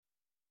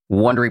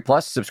Wondery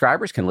Plus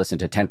subscribers can listen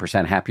to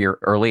 10% Happier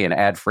early and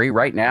ad-free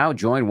right now.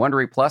 Join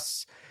Wondery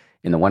Plus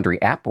in the Wondery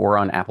app or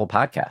on Apple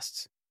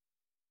Podcasts.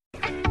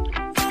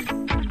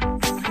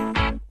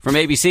 From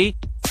ABC,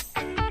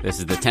 this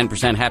is the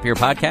 10% Happier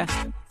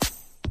podcast.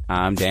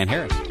 I'm Dan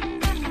Harris.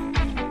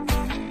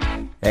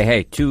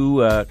 Hey,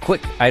 two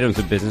quick items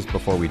of business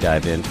before we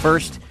dive in.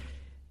 First,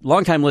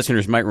 longtime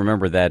listeners might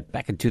remember that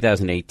back in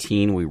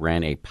 2018, we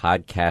ran a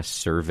podcast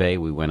survey.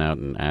 We went out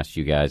and asked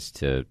you guys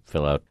to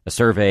fill out a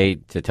survey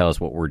to tell us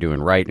what we're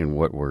doing right and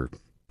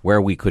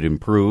where we could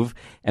improve.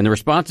 And the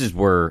responses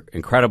were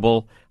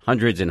incredible.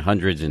 Hundreds and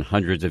hundreds and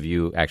hundreds of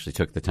you actually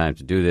took the time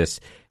to do this.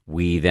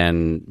 We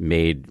then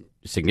made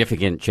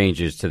significant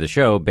changes to the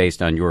show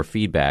based on your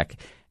feedback.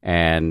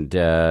 And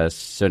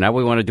so now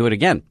we want to do it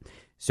again.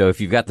 So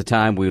if you've got the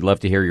time, we would love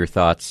to hear your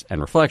thoughts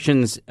and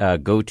reflections.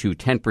 Go to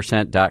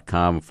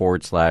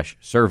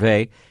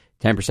 10%.com/survey,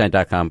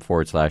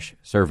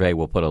 10%.com/survey.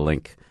 We'll put a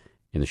link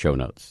in the show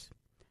notes.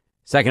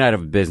 Second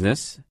item of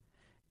business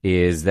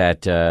is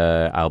that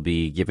I'll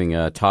be giving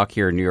a talk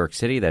here in New York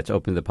City that's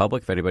open to the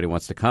public if anybody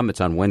wants to come.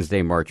 It's on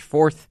Wednesday, March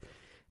 4th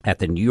at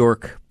the New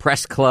York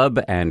Press Club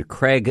and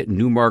Craig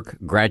Newmark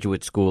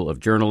Graduate School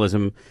of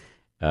Journalism.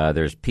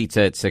 There's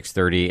pizza at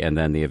 6:30, and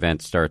then the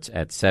event starts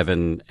at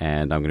 7,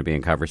 and I'm going to be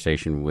in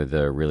conversation with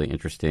a really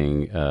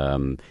interesting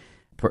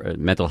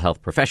mental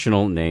health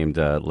professional named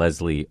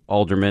Leslie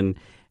Alderman,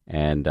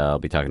 and I'll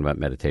be talking about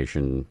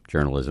meditation,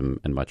 journalism,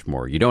 and much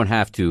more. You don't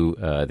have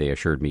to, they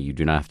assured me, you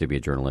do not have to be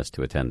a journalist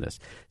to attend this.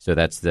 So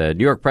that's the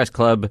New York Press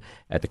Club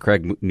at the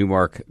Craig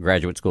Newmark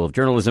Graduate School of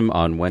Journalism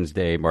on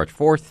Wednesday, March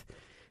 4th.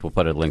 We'll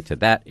put a link to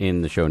that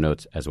in the show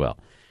notes as well.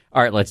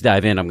 All right, let's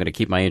dive in. I'm going to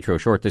keep my intro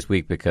short this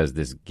week because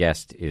this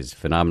guest is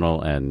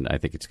phenomenal, and I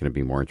think it's going to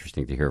be more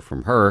interesting to hear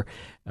from her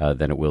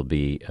than it will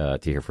be to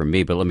hear from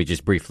me. But let me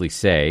just briefly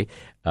say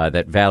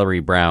that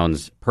Valerie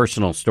Brown's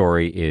personal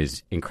story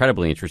is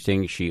incredibly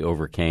interesting. She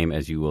overcame,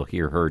 as you will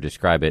hear her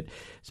describe it,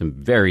 some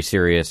very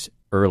serious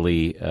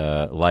early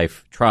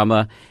life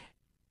trauma,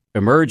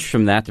 emerged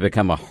from that to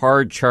become a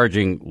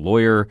hard-charging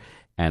lawyer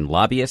and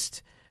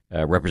lobbyist,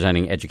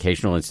 representing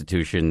educational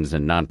institutions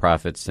and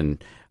nonprofits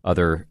and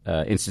other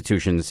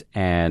institutions,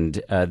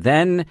 and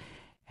then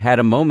had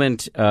a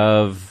moment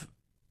of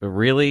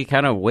really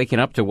kind of waking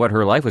up to what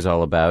her life was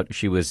all about.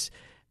 She was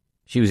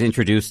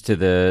introduced to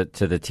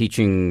the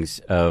teachings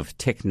of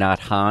Thich Nhat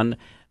Hanh,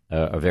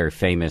 a very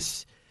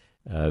famous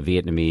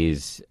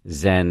Vietnamese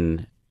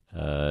Zen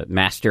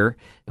master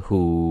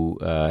who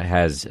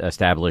has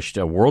established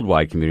a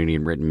worldwide community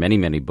and written many,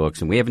 many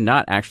books. And we have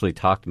not actually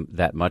talked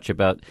that much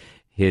about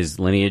his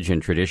lineage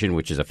and tradition,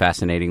 which is a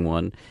fascinating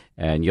one.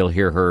 And you'll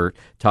hear her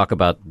talk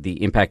about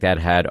the impact that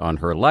had on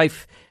her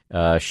life.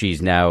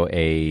 She's now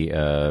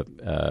a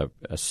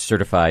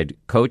certified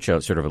coach,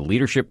 sort of a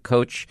leadership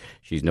coach.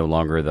 She's no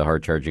longer the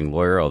hard-charging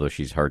lawyer, although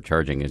she's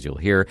hard-charging, as you'll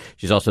hear.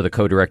 She's also the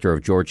co-director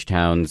of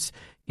Georgetown's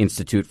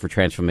Institute for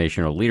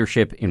Transformational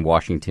Leadership in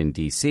Washington,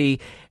 D.C.,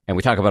 and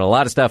we talk about a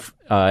lot of stuff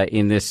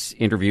in this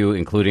interview,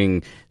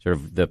 including sort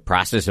of the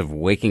process of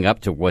waking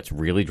up to what's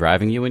really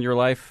driving you in your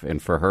life.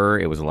 And for her,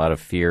 it was a lot of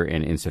fear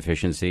and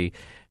insufficiency.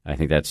 I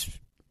think that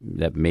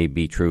may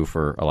be true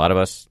for a lot of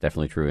us,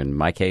 definitely true in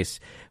my case.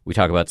 We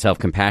talk about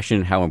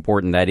self-compassion, how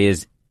important that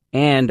is,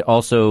 and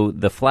also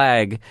the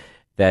flag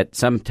that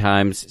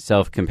sometimes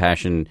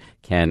self-compassion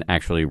can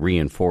actually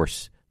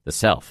reinforce the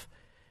self.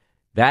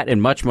 That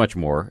and much, much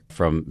more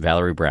from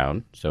Valerie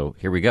Brown. So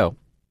here we go.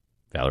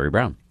 Valerie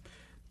Brown.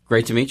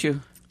 Great to meet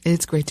you.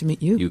 It's great to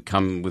meet you. You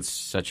come with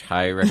such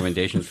high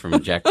recommendations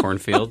from Jack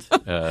Kornfield.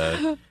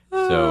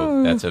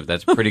 So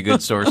that's a pretty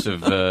good source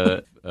of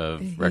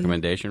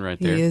recommendation right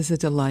there. He is a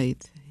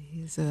delight.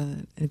 He's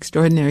an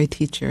extraordinary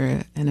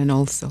teacher and an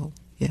old soul.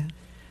 Yeah.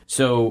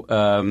 So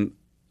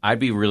I'd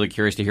be really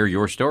curious to hear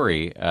your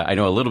story. I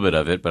know a little bit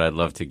of it, but I'd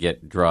love to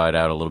draw it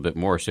out a little bit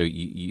more. So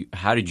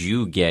how did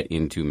you get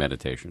into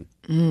meditation?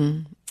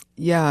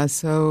 Yeah,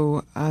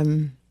 so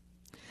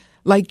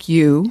like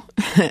you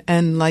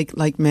and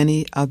like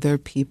many other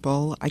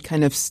people, I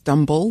kind of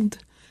stumbled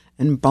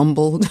and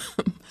bumbled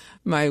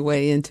my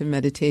way into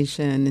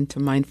meditation, into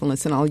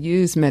mindfulness, and I'll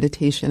use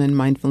meditation and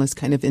mindfulness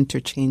kind of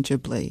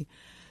interchangeably.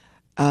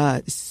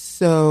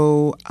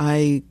 So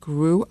I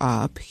grew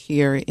up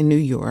here in New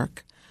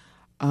York,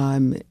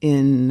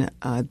 in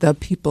the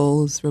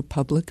People's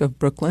Republic of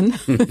Brooklyn,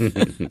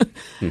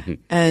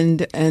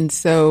 and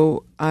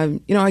so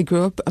I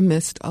grew up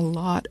amidst a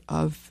lot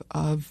of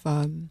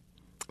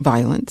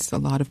violence, a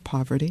lot of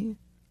poverty.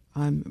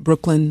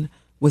 Brooklyn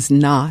was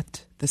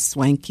not the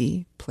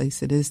swanky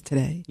place it is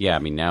today. Yeah, I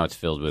mean, now it's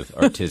filled with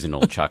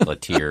artisanal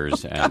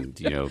chocolatiers and,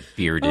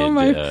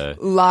 bearded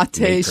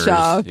latte makers,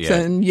 shops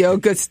and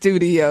yoga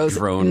studios.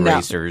 Drone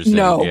racers.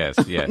 No, yes.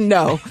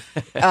 No.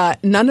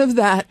 None of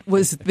that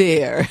was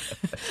there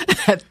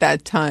at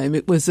that time.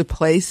 It was a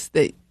place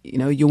that,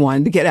 you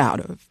wanted to get out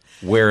of.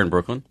 Where in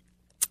Brooklyn?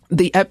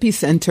 The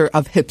epicenter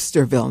of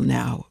Hipsterville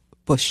now,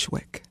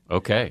 Bushwick.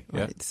 Okay.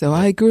 Yeah. Right. So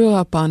I grew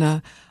up on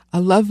a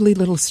lovely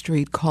little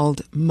street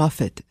called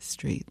Muffet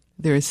Street.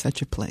 There is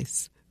such a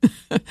place.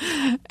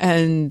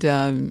 and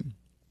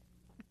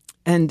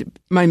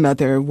my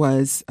mother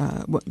was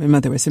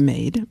a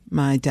maid.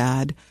 My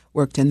dad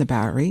worked in the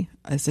Bowery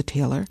as a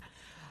tailor,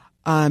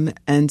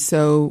 and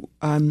so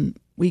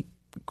we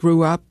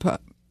grew up,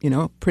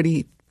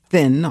 pretty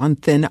thin on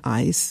thin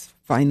ice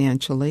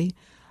financially,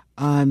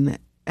 and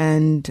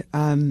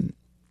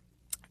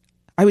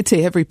I would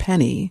say every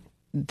penny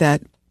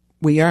that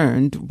we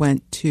earned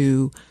went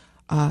to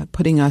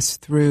putting us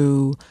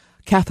through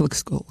Catholic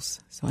schools.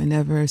 So I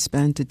never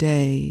spent a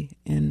day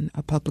in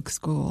a public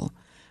school.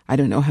 I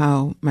don't know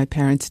how my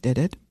parents did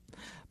it,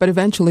 but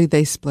eventually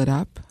they split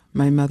up.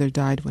 My mother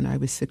died when I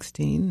was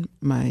 16.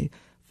 My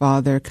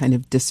father kind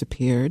of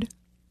disappeared.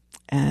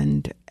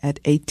 And at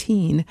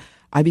 18,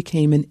 I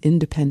became an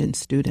independent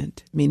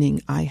student,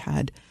 meaning I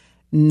had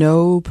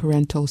no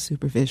parental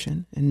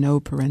supervision and no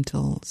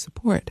parental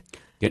support.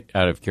 Get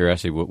out of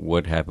curiosity,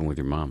 what happened with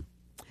your mom?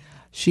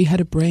 She had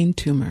a brain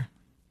tumor.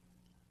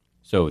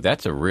 So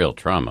that's a real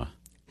trauma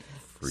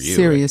for you.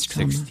 Serious at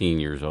trauma. 16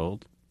 years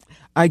old?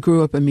 I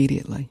grew up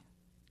immediately.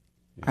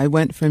 I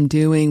went from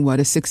doing what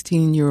a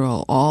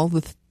 16-year-old, all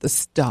the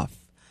stuff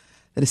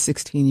that a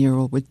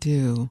 16-year-old would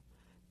do,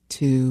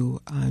 to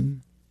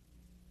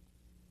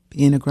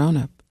being a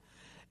grown-up,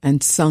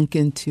 and sunk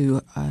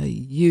into a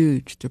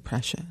huge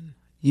depression,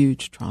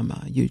 huge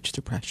trauma, huge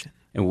depression.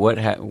 And what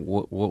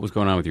was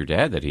going on with your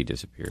dad that he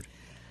disappeared?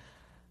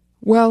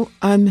 Well,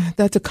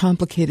 that's a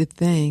complicated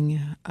thing.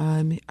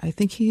 I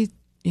think he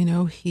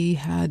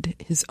had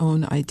his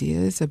own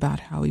ideas about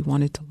how he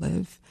wanted to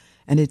live,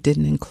 and it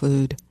didn't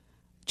include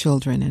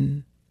children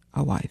and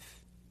a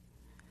wife.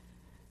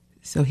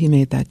 So he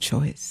made that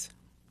choice.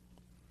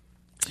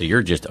 So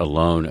you're just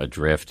alone,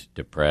 adrift,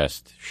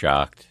 depressed,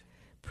 shocked?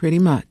 Pretty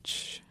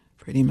much,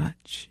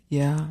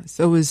 yeah.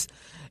 So it was.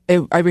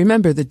 I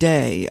remember the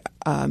day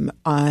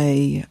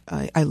I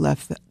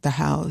left the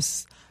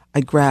house.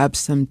 I grabbed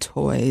some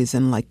toys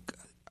and like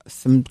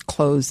some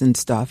clothes and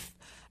stuff,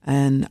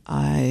 and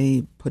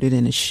I put it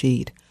in a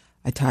sheet.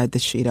 I tied the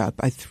sheet up.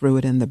 I threw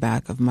it in the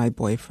back of my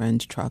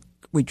boyfriend's truck.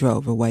 We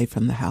drove away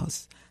from the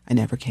house. I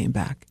never came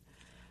back.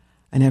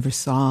 I never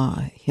saw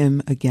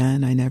him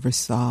again. I never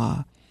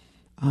saw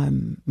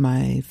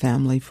my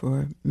family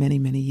for many,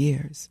 many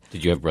years.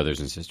 Did you have brothers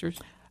and sisters?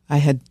 I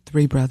had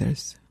 3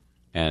 brothers.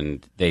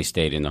 And they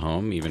stayed in the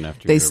home even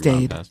after they your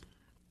stayed. mom passed?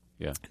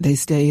 Yeah. They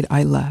stayed.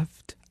 I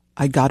left.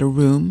 I got a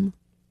room.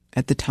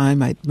 At the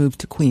time, I'd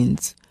moved to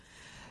Queens.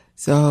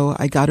 So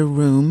I got a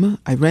room.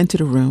 I rented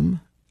a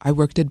room. I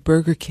worked at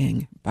Burger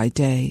King by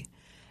day,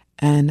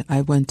 and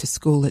I went to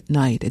school at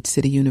night at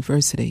City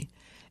University.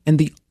 And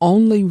the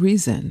only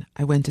reason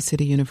I went to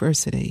City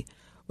University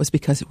was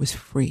because it was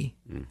free.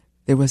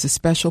 There was a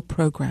special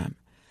program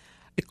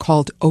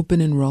called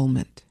Open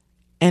Enrollment.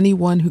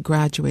 Anyone who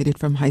graduated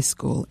from high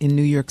school in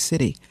New York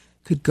City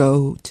could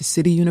go to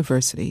City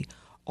University,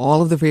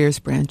 all of the various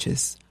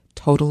branches,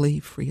 totally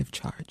free of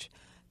charge.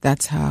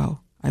 That's how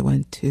I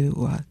went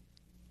to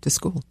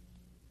school.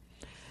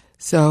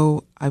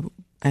 So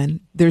and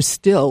there's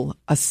still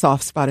a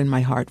soft spot in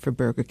my heart for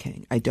Burger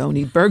King. I don't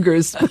eat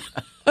burgers,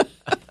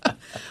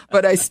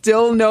 but I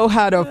still know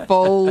how to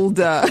fold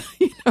a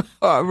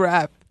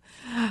wrap.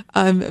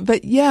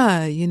 But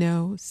yeah,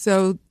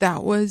 so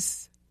that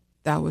was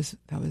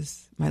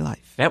my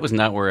life. That was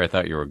not where I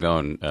thought you were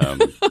going.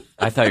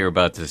 I thought you were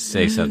about to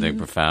say something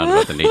profound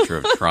about the nature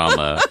of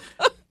trauma,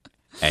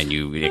 and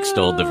you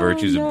extolled the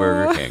virtues of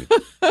Burger King.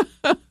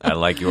 I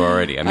like you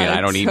already. I mean,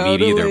 I don't eat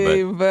meat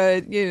either,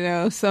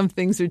 but some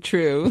things are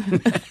true.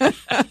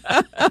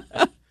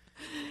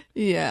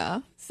 Yeah.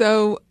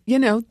 So,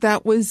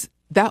 that was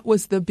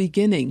the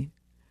beginning.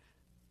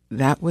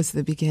 That was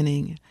the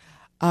beginning.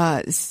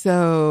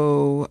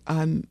 So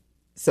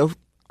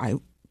I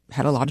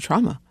had a lot of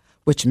trauma,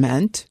 which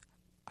meant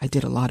I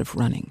did a lot of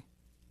running.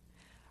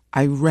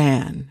 I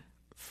ran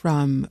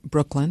from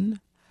Brooklyn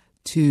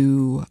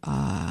to,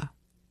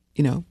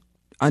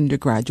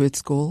 undergraduate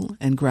school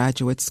and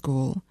graduate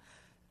school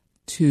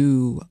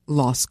to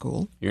law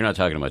school. You're not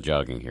talking about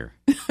jogging here.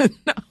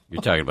 No.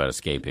 You're talking about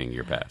escaping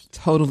your past.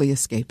 Totally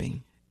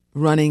escaping.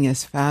 Running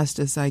as fast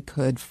as I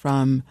could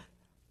from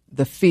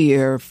the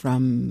fear,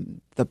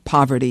 from the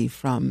poverty,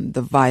 from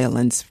the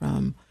violence,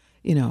 from,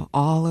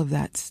 all of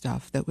that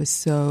stuff that was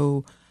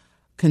so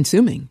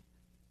consuming,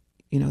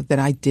 that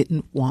I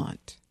didn't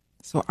want.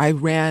 So I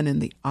ran in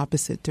the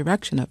opposite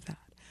direction of that.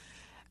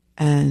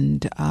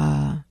 And,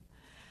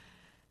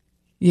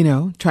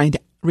 trying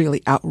to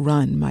really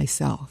outrun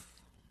myself.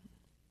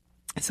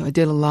 So I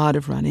did a lot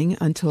of running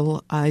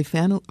until I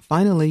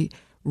finally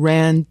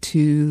ran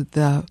to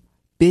the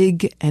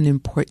big and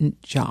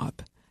important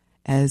job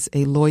as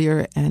a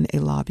lawyer and a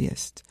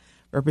lobbyist,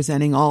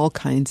 representing all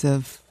kinds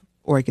of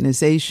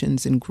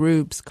organizations and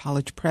groups,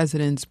 college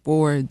presidents,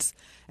 boards,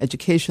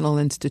 educational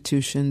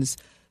institutions,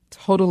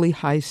 totally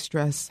high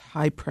stress,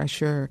 high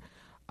pressure.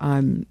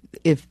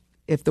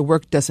 If the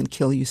work doesn't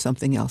kill you,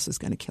 something else is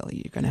going to kill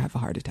you. You're going to have a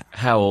heart attack.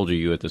 How old are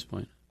you at this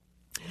point?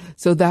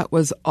 So that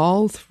was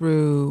all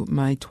through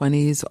my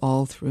 20s,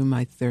 all through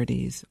my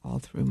 30s, all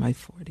through my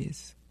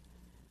 40s.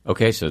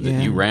 Okay, so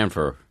Yeah. you ran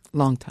for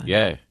Long time.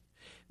 yeah.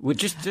 Well,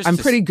 just I'm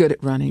pretty good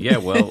at running. Yeah,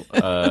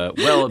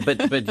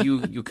 but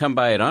you come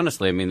by it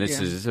honestly. I mean,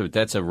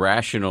 that's a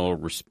rational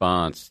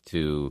response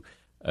to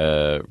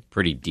a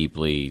pretty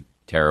deeply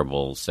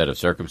terrible set of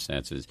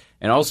circumstances,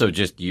 and also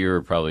just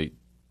you're probably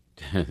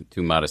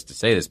too modest to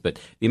say this, but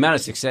the amount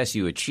of success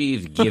you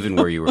achieved, given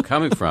where you were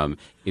coming from,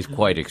 is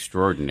quite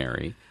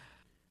extraordinary.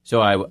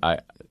 So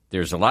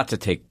there's a lot to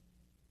take.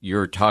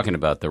 You're talking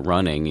about the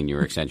running, and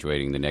you're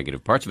accentuating the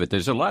negative parts of it.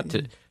 There's a lot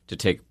to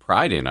take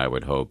pride in, I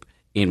would hope,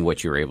 in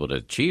what you're able to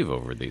achieve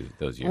over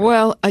those years.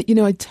 Well, I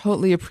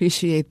totally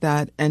appreciate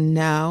that. And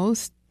now,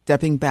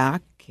 stepping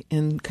back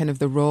in kind of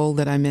the role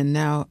that I'm in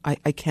now,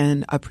 I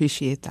can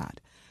appreciate that.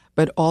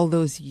 But all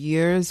those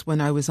years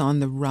when I was on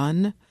the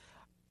run,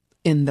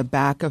 in the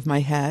back of my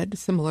head,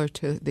 similar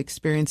to the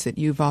experience that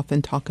you've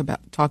often talked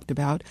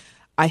about,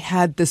 I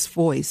had this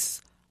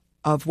voice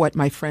of what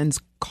my friends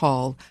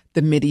call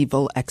the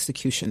medieval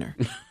executioner.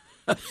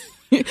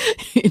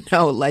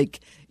 Like,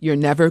 you're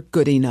never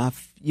good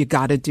enough. You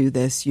got to do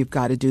this. You've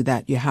got to do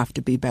that. You have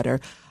to be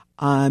better.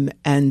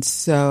 And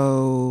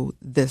so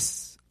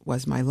this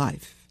was my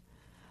life.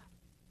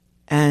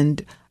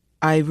 And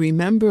I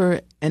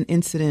remember an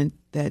incident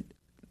that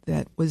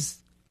was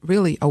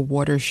really a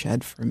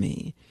watershed for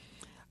me.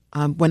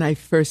 When I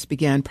first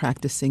began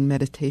practicing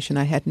meditation,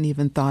 I hadn't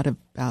even thought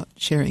about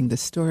sharing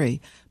this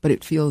story, but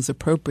it feels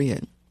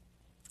appropriate.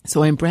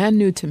 So I'm brand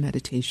new to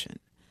meditation.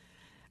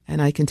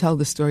 And I can tell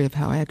the story of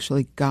how I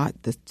actually got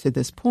to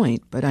this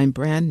point, but I'm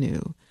brand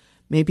new.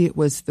 Maybe it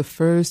was the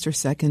first or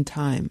second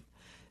time.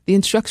 The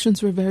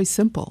instructions were very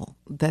simple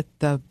that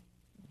the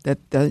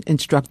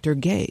instructor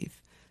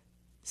gave.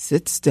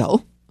 Sit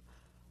still.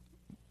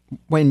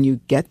 When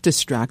you get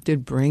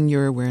distracted, bring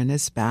your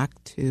awareness back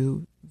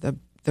to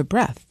the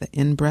breath, the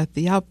in-breath,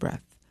 the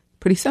out-breath.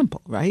 Pretty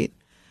simple, right?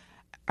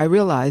 I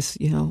realized,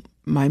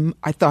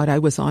 I thought I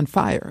was on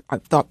fire. I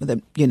thought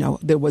that,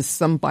 there was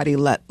somebody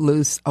let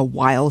loose a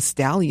wild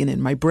stallion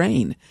in my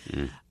brain.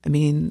 I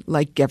mean,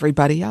 like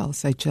everybody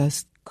else, I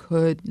just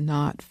could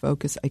not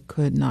focus. I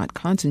could not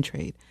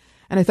concentrate.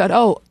 And I thought,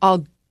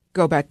 I'll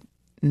go back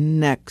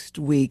next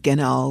week and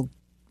I'll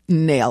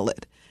nail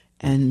it.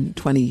 And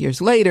 20 years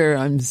later,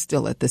 I'm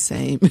still at the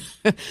same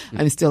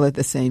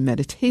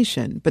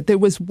meditation. But there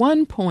was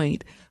one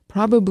point,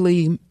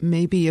 probably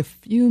maybe a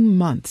few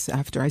months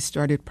after I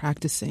started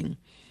practicing,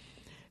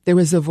 there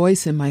was a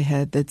voice in my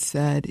head that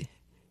said,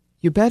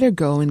 you better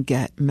go and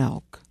get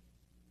milk.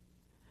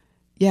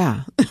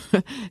 Yeah,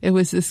 it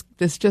was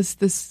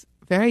this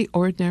very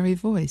ordinary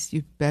voice.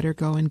 You better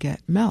go and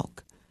get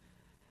milk.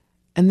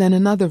 And then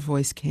another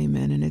voice came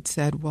in and it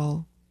said,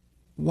 well,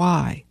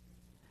 why?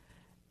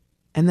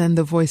 And then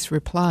the voice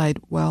replied,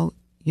 well,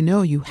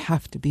 you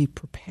have to be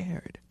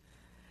prepared.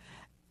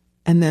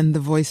 And then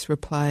the voice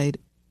replied,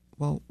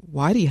 well,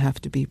 why do you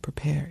have to be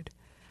prepared?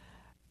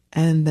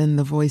 And then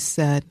the voice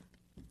said,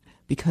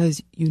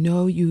 because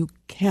you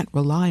can't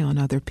rely on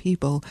other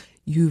people.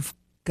 You've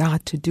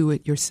got to do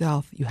it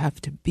yourself. You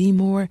have to be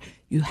more.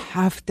 You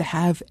have to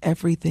have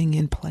everything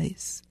in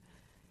place.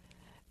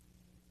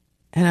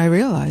 And I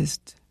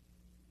realized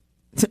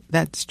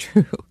that's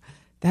true.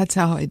 That's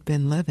how I'd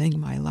been living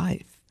my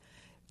life.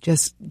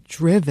 Just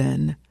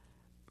driven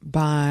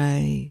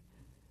by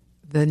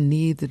the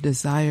need, the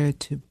desire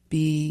to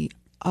be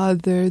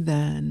other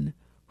than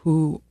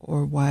who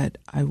or what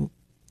I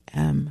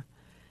am.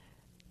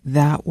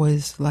 That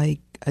was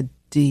like a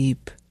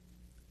deep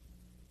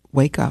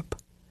wake up.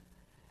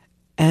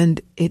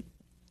 And it,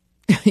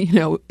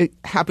 it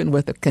happened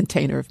with a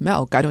container of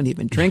milk. I don't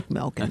even drink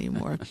milk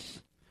anymore.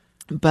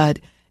 But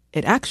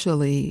it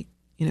actually,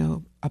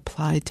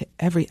 applied to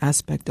every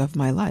aspect of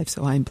my life.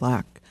 So I'm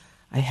Black.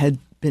 I had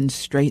been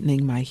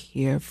straightening my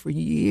hair for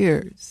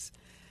years.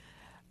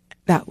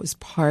 That was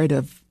part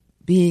of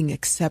being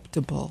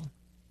acceptable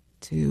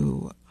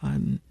to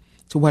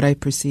what I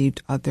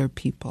perceived other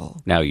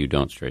people. Now you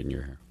don't straighten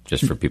your hair,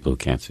 just for people who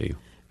can't see you.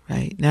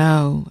 Right.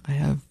 Now I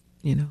have,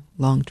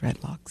 long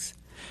dreadlocks.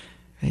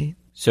 Right.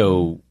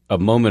 So a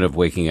moment of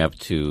waking up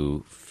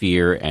to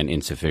fear and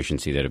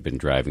insufficiency that have been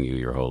driving you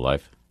your whole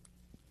life?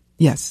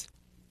 Yes.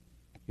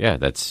 Yeah,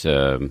 that's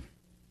a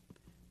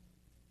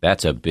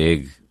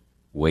big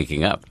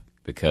waking up,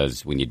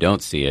 because when you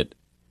don't see it,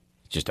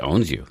 it just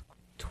owns you.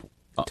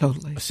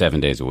 Totally. 7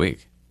 days a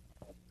week.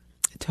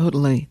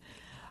 Totally.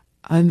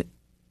 And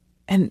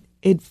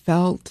it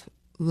felt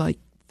like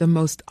the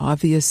most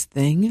obvious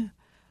thing.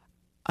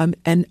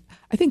 And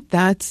I think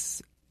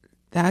that's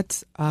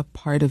a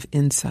part of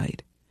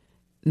insight.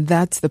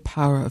 That's the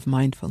power of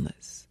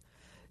mindfulness.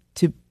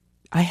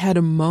 I had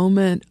a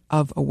moment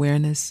of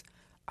awareness.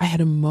 I had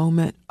a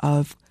moment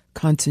of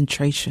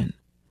concentration.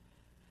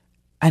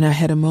 And I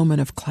had a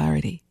moment of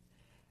clarity.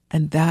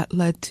 And that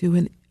led to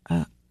an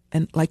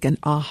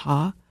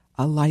aha,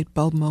 a light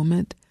bulb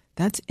moment.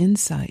 That's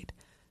insight.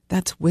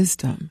 That's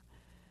wisdom.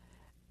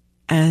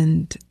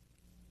 And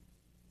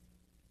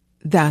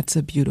that's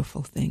a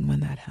beautiful thing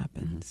when that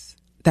happens.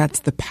 Mm-hmm. That's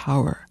the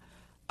power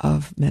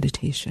of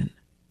meditation.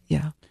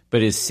 Yeah.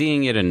 But is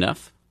seeing it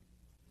enough?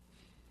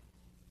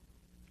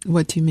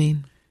 What do you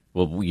mean?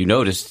 Well, you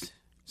noticed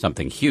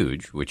something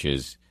huge, which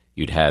is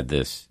you'd had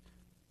this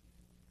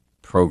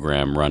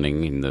program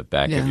running in the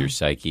back of your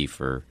psyche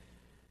for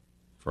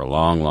a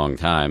long, long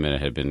time, and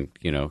it had been,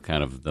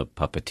 kind of the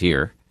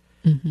puppeteer.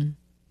 Mm-hmm.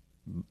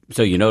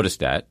 So you noticed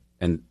that,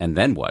 and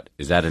then what?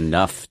 Is that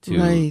enough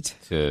to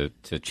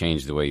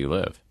change the way you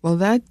live? Well,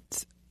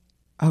 that's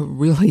a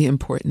really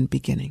important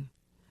beginning,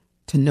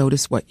 to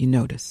notice what you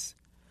notice.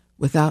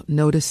 Without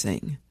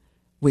noticing,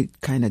 we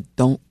kind of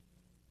don't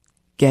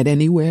get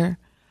anywhere.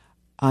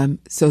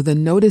 So the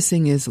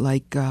noticing is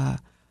like a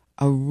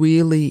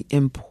really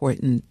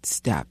important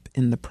step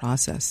in the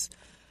process.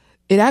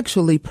 It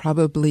actually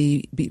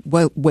probably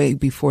way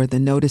before the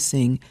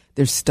noticing,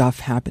 there's stuff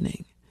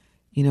happening.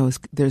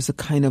 There's a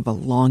kind of a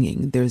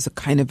longing. There's a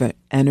kind of an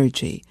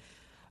energy.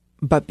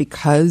 But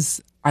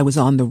because I was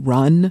on the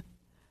run,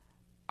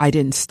 I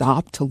didn't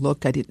stop to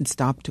look. I didn't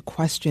stop to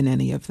question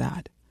any of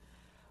that.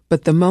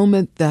 But the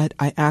moment that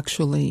I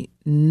actually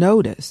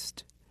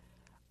noticed,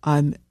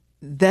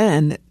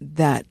 then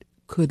that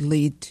could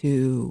lead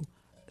to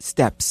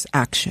steps,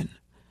 action.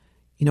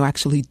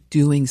 Actually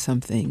doing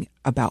something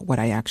about what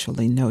I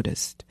actually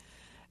noticed.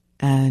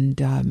 And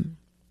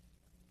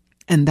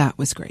that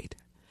was great.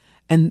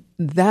 And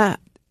that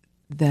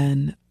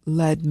then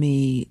led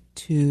me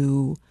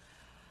to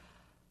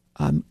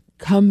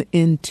come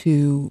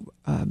into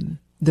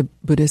the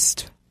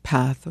Buddhist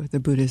path or the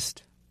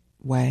Buddhist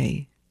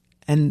way.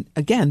 And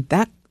again,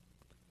 that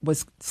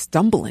was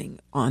stumbling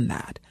on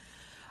that.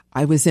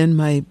 I was in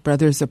my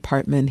brother's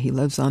apartment. He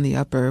lives on the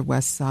Upper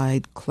West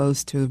Side,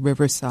 close to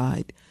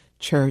Riverside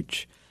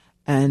Church.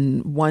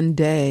 And one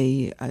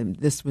day,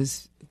 this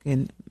was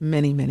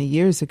many, many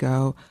years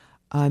ago,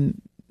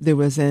 there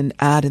was an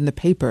ad in the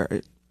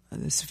paper.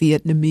 This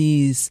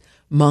Vietnamese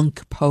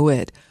monk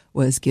poet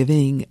was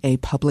giving a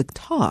public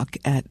talk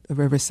at a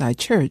Riverside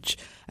Church.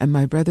 And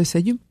my brother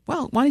said,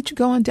 why don't you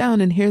go on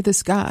down and hear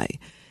this guy?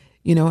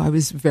 I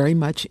was very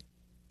much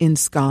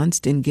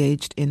ensconced,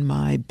 engaged in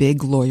my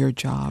big lawyer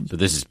job. So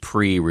this is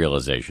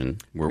pre-realization.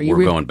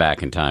 We're going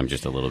back in time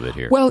just a little bit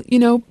here. Well,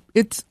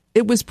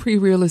 it was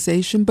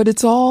pre-realization, but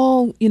it's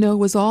all, it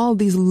was all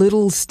these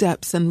little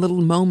steps and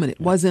little moments.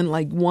 It wasn't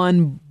like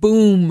one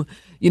boom,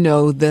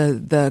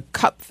 the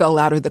cup fell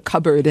out of the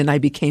cupboard and I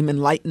became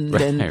enlightened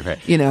and,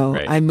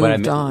 I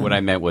moved on. What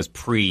I meant was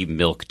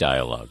pre-milk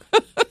dialogue.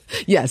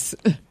 Yes,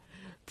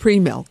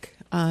 pre-milk.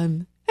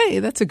 Hey,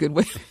 that's a good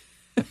way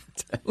to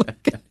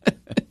look at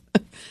it.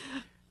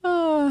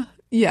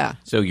 Yeah.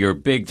 So you're a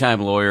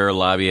big-time lawyer,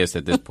 lobbyist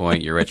at this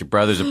point. You're at your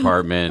brother's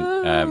apartment,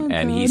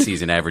 and he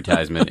sees an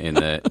advertisement in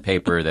the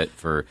paper that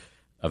for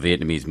a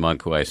Vietnamese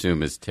monk who I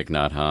assume is Thich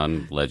Nhat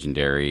Hanh,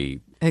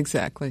 legendary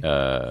exactly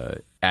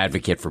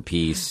advocate for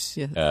peace,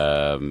 yes.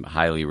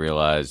 Highly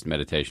realized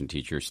meditation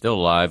teacher, still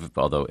alive,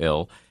 although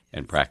ill,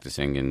 and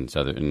practicing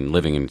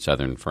living in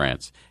southern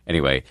France.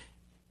 Anyway,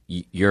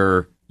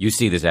 you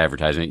see this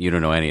advertisement. You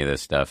don't know any of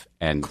this stuff.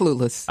 And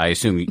clueless. I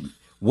assume...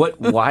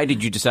 Why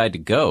did you decide to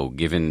go,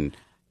 given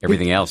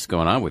everything else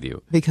going on with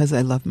you? Because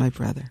I love my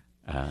brother.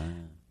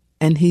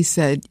 And he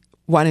said,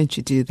 why don't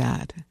you do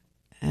that?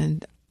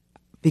 And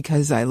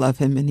because I love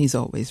him and he's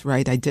always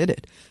right, I did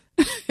it.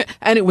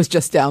 And it was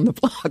just down the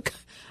block.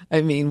 I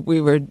mean,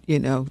 we were,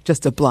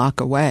 just a block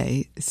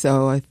away.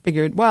 So I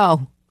figured,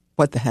 well,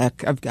 what the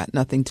heck? I've got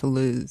nothing to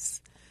lose.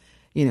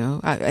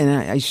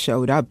 I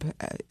showed up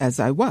as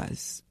I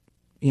was,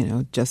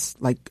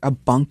 just like a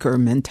bunker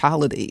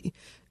mentality.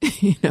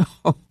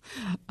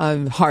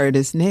 Hard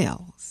as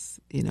nails,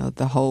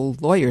 the whole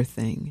lawyer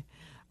thing.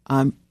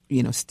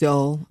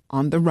 Still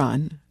on the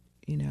run,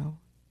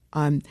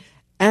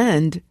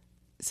 and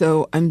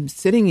so I'm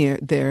sitting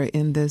there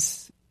in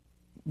this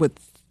with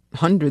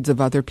hundreds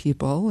of other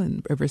people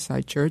in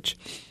Riverside Church,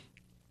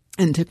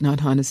 and Thich Nhat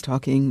Hanh is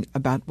talking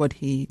about what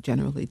he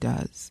generally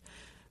does,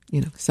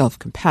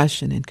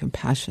 self-compassion and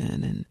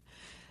compassion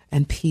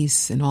and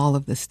peace and all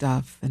of the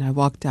stuff. And I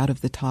walked out of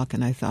the talk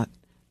and I thought,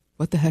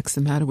 what the heck's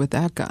the matter with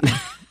that guy?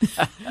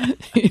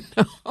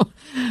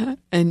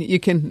 And you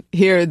can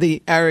hear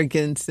the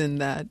arrogance in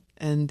that.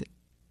 And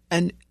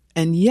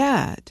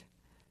yet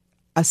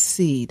a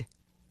seed,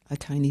 a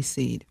tiny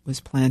seed was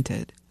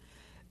planted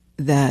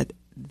that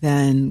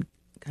then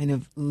kind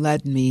of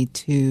led me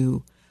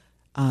to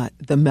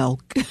the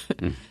milk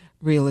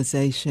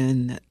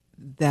realization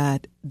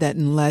that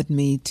led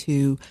me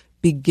to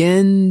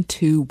begin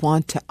to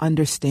want to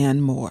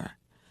understand more.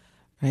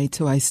 Right,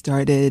 so I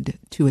started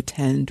to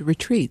attend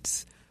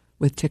retreats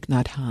with Thich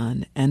Nhat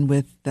Hanh and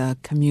with the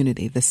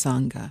community, the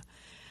Sangha.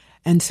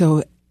 And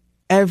so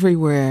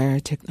everywhere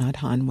Thich Nhat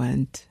Hanh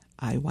went,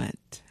 I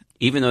went.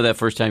 Even though that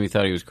first time you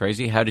thought he was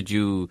crazy, how did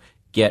you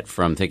get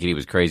from thinking he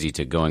was crazy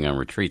to going on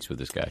retreats with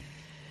this guy?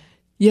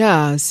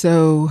 Yeah,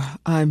 so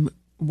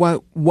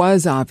what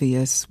was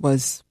obvious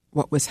was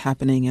what was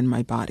happening in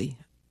my body.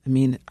 I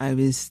mean, I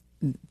was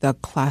the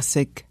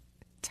classic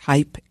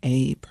type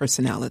A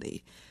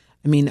personality.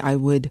 I mean, I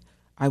would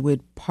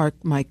park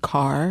my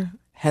car,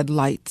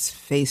 headlights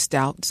faced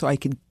out so I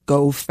could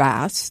go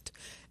fast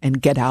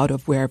and get out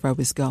of wherever I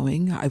was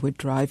going. I would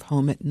drive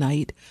home at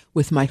night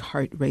with my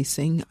heart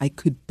racing. I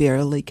could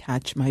barely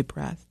catch my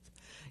breath.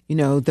 You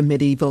know, the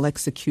medieval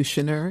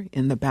executioner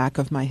in the back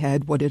of my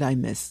head. What did I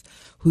miss?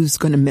 Who's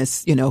going to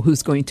miss? You know,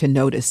 who's going to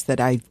notice that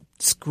I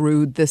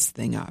screwed this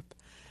thing up?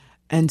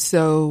 And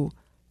so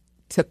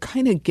to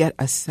kind of get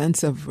a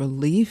sense of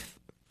relief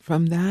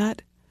from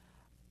that,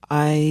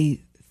 I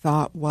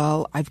thought,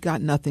 well, I've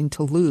got nothing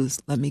to lose.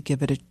 Let me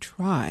give it a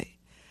try.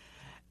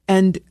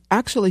 And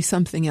actually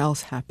something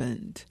else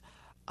happened.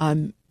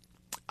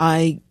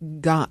 I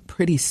got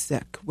pretty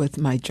sick with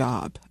my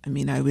job. I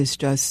mean, I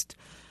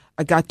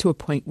got to a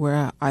point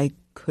where I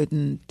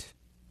couldn't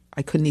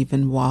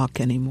even walk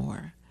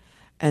anymore.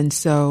 And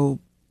so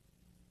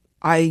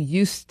I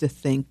used to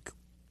think,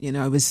 you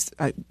know,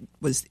 I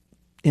was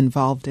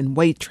involved in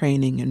weight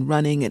training and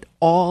running and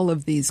all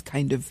of these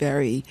kind of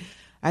very,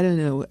 I don't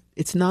know,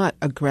 it's not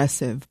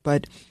aggressive,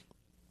 but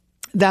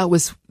that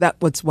was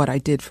what I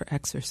did for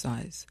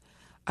exercise.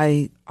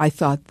 I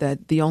thought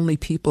that the only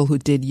people who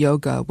did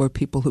yoga were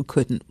people who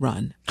couldn't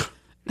run.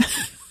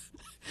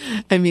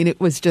 I mean,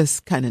 it was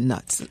just kind of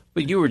nuts.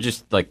 But you were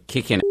just like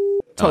kicking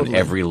Totally. on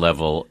every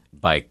level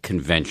by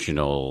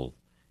conventional,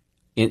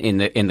 in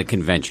the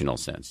conventional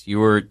sense. You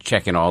were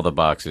checking all the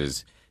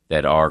boxes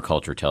that our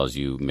culture tells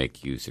you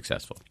make you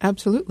successful.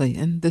 Absolutely.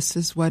 And this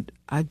is what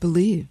I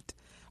believed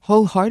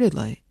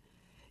wholeheartedly.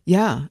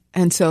 Yeah.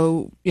 And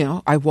so, you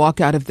know, I walk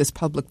out of this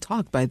public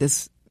talk by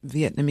this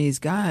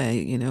Vietnamese guy,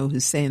 you know,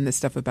 who's saying this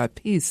stuff about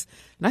peace.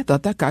 And I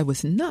thought that guy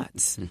was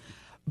nuts.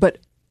 But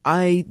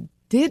I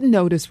did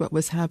notice what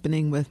was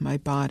happening with my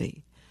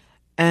body.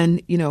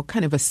 And, you know,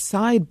 kind of a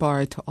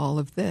sidebar to all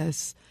of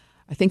this,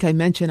 I think I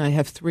mentioned I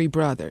have 3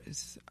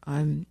 brothers.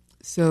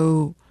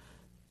 So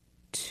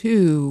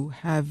 2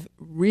 have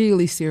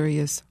really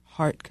serious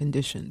heart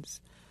conditions.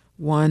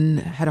 One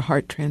had a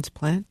heart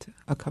transplant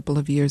a couple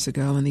of years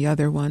ago, and the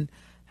other one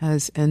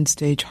has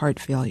end-stage heart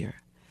failure.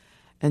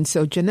 And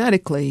so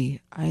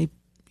genetically, I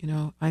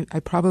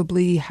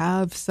probably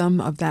have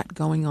some of that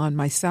going on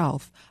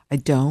myself. I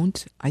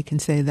don't. I can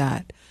say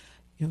that,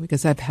 you know,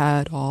 because I've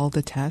had all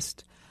the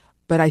tests.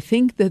 But I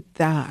think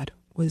that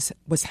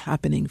was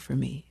happening for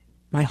me.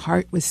 My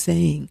heart was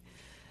saying,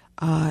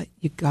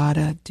 you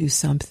gotta do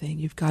something.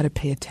 You've got to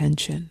pay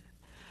attention.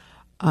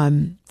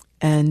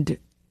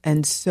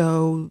 And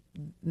so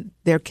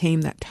there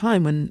came that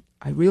time when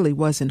I really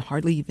wasn't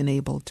hardly even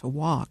able to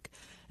walk.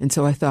 And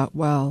so I thought,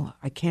 well,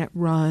 I can't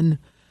run.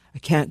 I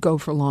can't go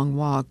for long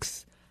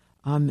walks.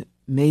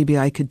 Maybe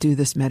I could do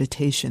this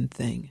meditation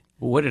thing.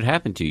 Well, what had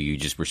happened to you? You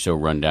just were so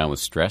run down with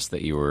stress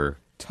that you were...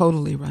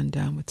 Totally run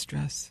down with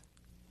stress.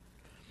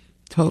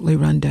 Totally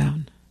run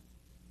down.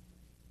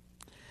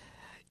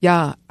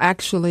 Yeah,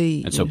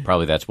 actually... And so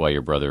probably that's why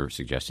your brother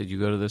suggested you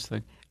go to this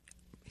thing?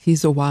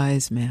 He's a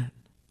wise man.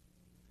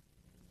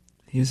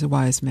 He was a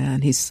wise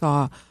man. He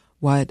saw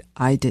what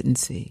I didn't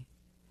see.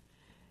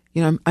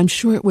 You know, I'm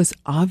sure it was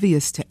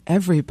obvious to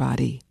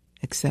everybody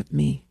except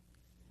me.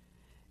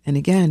 And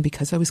again,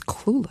 because I was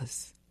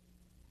clueless.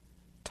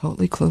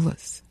 Totally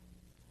clueless.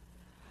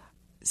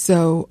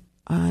 So,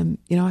 you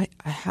know,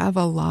 I have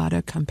a lot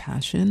of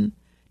compassion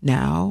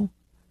now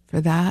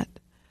for that.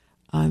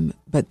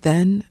 But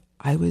then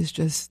I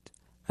was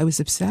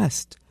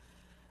obsessed.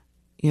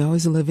 You know, I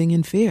was living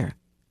in fear.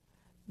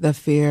 The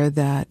fear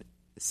that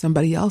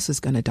somebody else is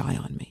going to die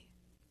on me.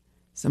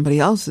 Somebody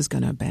else is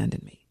going to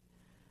abandon me.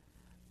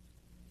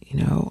 You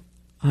know,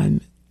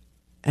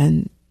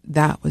 and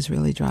that was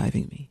really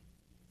driving me.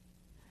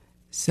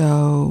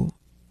 So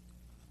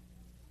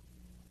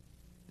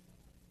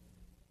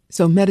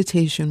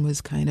meditation was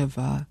kind of,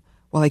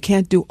 well, I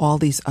can't do all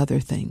these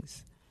other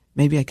things.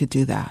 Maybe I could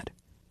do that.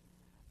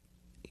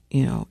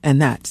 You know,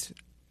 and that's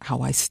how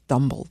I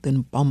stumbled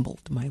and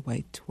bumbled my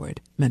way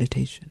toward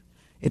meditation.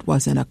 It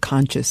wasn't a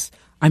conscious,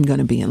 I'm going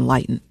to be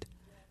enlightened.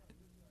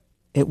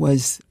 It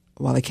was,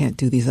 well, I can't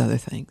do these other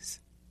things.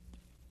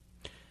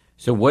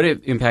 So what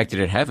impact did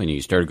it have on you?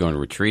 You started going to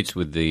retreats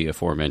with the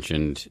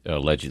aforementioned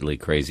allegedly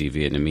crazy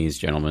Vietnamese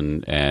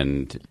gentleman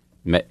and,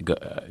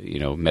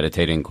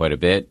 meditating quite a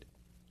bit.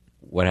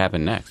 What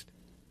happened next?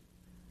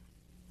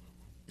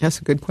 That's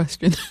a good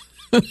question.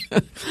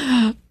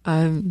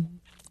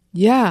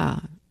 Yeah.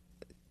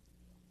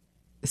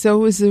 So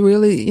it was it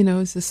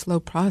was a slow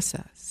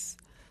process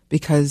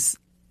because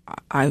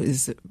I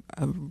was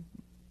a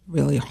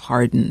really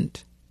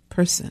hardened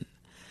person.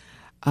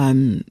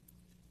 And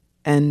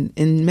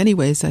in many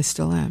ways, I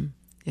still am.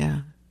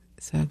 Yeah.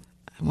 So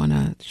I want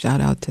to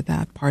shout out to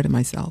that part of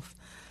myself.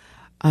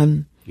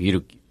 I've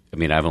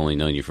only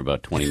known you for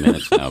about 20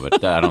 minutes now,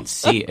 but I don't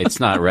see it's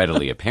not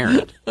readily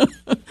apparent.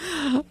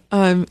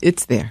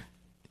 It's there.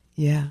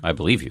 Yeah. I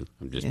believe you.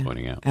 I'm just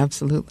pointing out.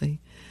 Absolutely.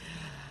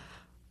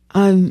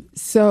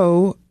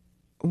 So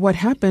what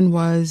happened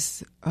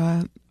was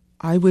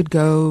I would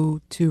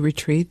go to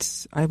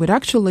retreats. I would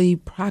actually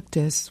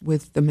practice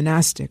with the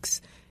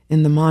monastics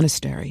in the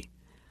monastery.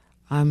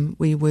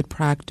 We would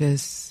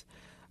practice,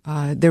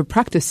 there are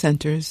practice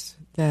centers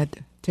that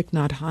Thich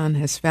Nhat Hanh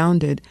has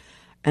founded.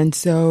 And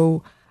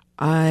so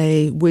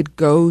I would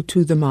go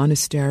to the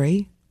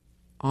monastery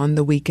on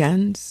the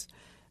weekends.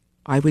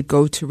 I would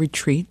go to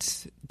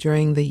retreats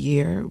during the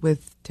year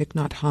with Thich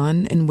Nhat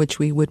Hanh, in which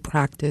we would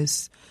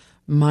practice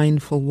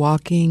mindful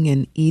walking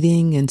and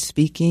eating and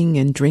speaking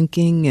and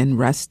drinking and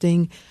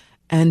resting,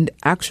 and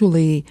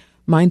actually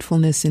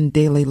mindfulness in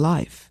daily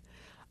life.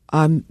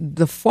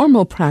 The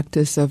formal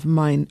practice of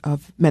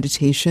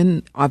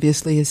meditation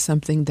obviously is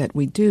something that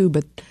we do,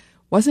 but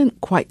wasn't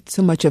quite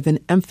so much of an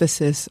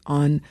emphasis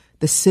on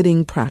the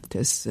sitting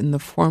practice and the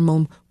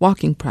formal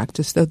walking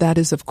practice, though that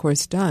is, of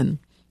course, done.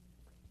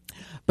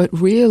 But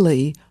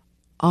really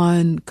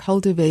on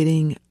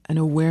cultivating an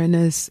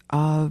awareness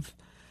of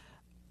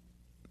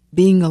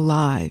being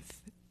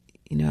alive,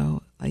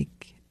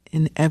 like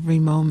in every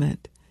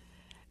moment.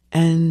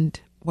 And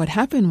what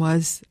happened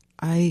was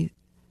I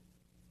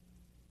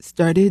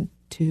started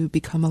to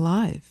become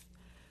alive.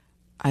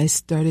 I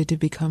started to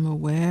become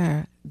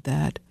aware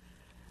that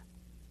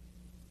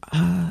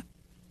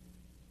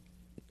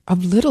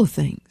of little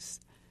things.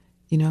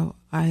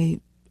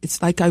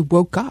 It's like I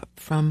woke up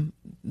from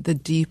the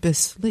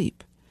deepest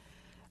sleep.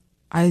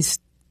 I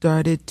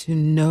started to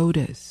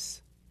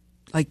notice,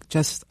 like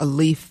just a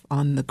leaf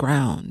on the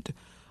ground,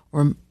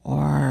 or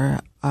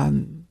a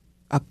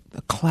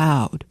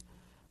cloud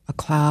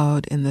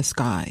in the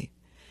sky.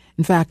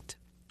 In fact,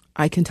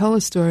 I can tell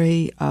a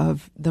story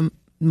of the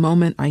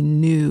moment I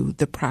knew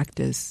the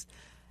practice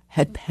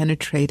had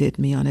penetrated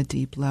me on a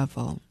deep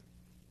level.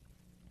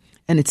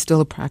 And it's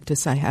still a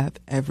practice I have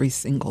every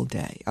single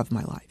day of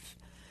my life.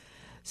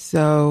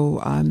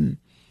 So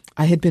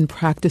I had been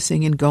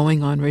practicing and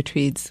going on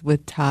retreats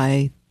with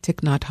Thich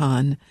Nhat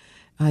Hanh.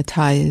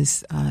 Thai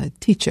is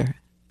teacher.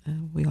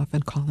 We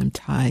often call him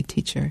Thai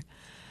teacher.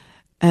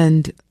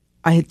 And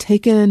I had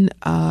taken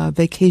a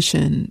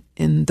vacation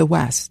in the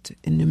West,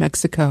 in New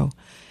Mexico,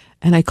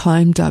 and I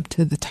climbed up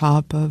to the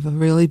top of a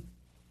really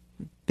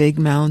big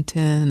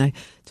mountain. I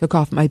took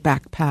off my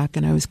backpack,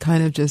 and I was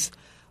kind of just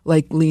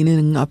like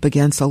leaning up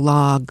against a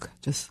log,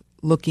 just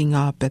looking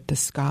up at the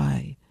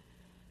sky.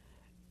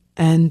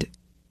 And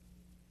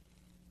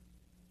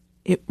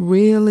it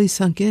really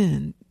sunk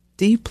in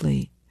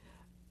deeply.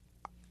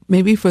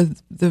 Maybe for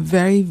the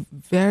very,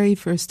 very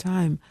first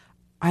time,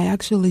 I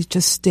actually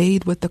just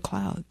stayed with the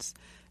clouds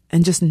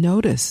and just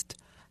noticed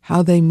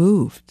how they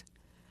moved.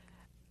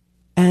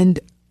 And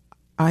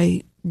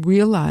I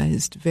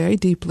realized very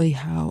deeply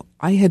how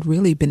I had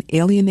really been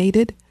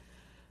alienated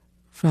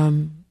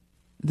from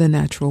the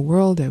natural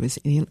world. I was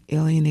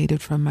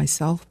alienated from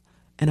myself,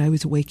 and I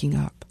was waking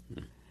up.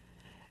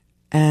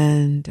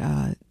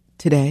 And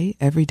today,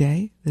 every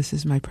day, this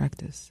is my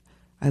practice.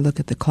 I look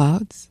at the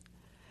clouds.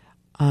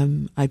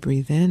 I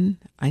breathe in.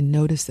 I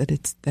notice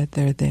that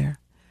they're there.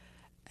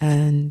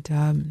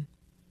 And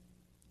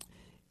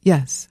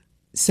yes,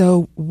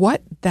 so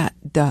what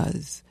that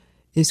does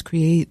is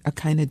create a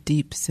kind of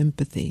deep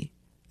sympathy,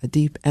 a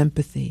deep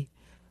empathy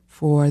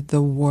for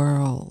the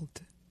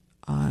world,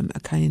 a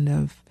kind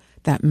of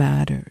that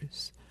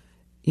matters,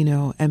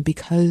 and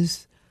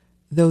because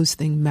those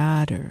things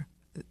matter,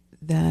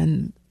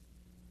 then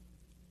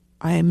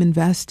I am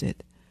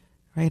invested,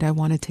 right? I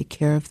want to take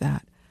care of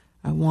that.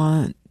 I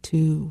want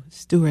to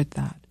steward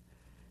that.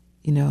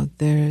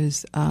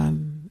 There's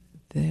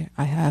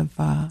I have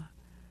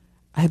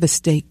a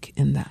stake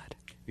in that.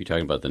 Are you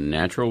talking about the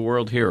natural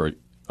world here, or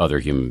other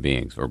human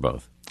beings, or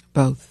both?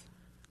 Both.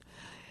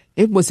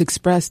 It was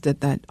expressed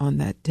on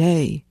that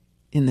day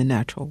in the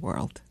natural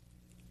world,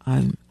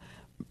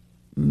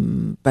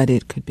 but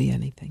it could be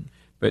anything.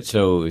 But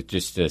so,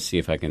 just to see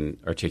if I can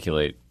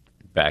articulate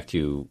back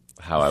to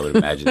how I would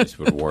imagine this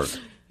would work.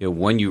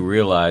 When you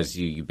realize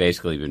you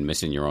basically been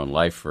missing your own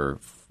life for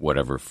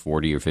whatever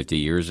 40 or 50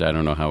 years. I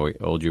don't know how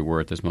old you were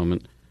at this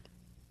moment.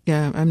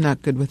 Yeah, I'm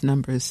not good with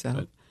numbers,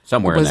 so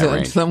somewhere in that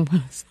range.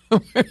 Somewhere.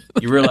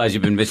 You realize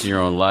you've been missing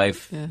your own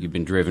life. Yeah. You've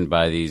been driven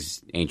by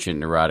these ancient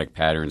neurotic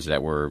patterns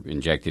that were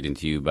injected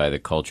into you by the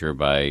culture,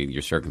 by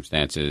your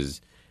circumstances.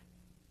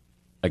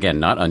 Again,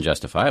 not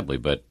unjustifiably,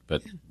 but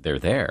they're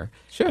there.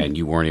 Sure. And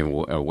you weren't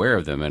even aware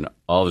of them. And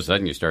all of a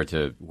sudden you start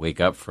to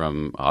wake up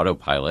from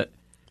autopilot.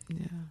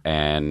 Yeah.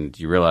 And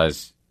you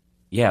realize,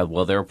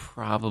 there are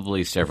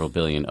probably several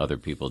billion other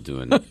people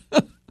doing that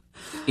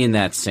in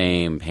that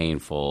same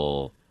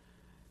painful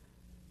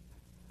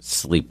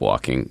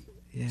sleepwalking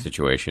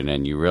situation.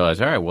 And you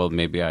realize, all right, well,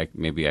 maybe I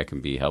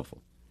can be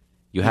helpful.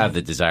 You have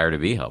the desire to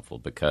be helpful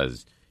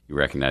because you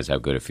recognize how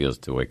good it feels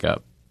to wake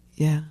up.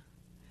 Yeah.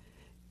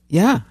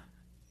 Yeah.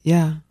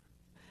 Yeah.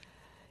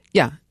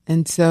 Yeah.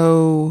 And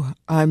so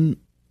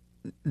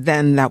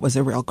then that was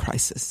a real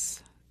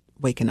crisis,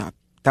 waking up.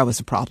 That was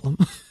a problem.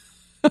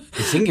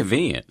 It's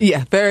inconvenient.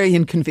 Yeah, very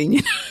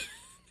inconvenient.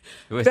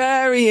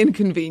 Very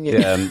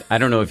inconvenient. I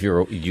don't know if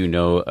you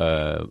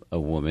know a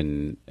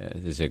woman.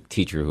 There's a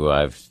teacher who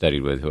I've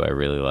studied with who I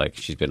really like.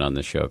 She's been on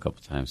the show a couple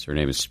of times. Her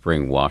name is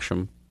Spring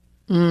Washam.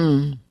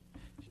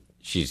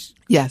 She's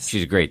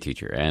a great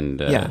teacher,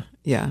 and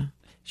yeah.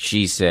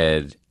 she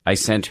said I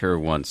sent her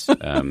once.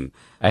 I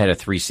had a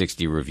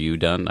 360 review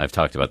done. I've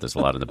talked about this a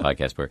lot in the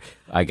podcast, where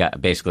I got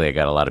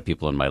a lot of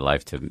people in my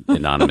life to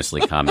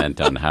anonymously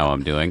comment on how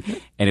I'm doing,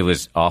 and it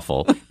was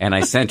awful. And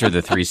I sent her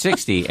the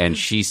 360, and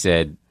she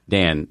said,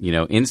 "Dan,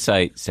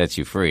 insight sets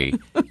you free,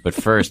 but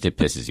first it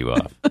pisses you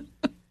off."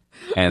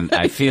 And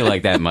I feel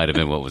like that might have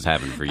been what was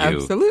happening for you.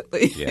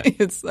 Absolutely. Yeah.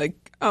 It's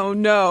like, oh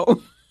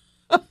no.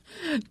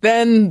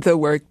 Then the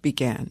work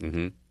began.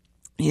 Mm-hmm.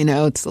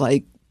 It's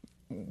like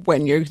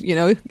when you're,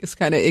 it's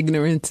kind of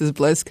ignorance is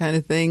bliss kind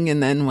of thing.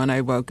 And then when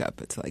I woke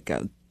up, it's like,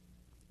 oh,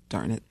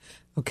 darn it.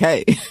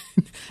 Okay.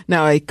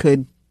 Now I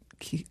could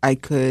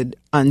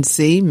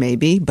unsee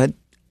maybe, but,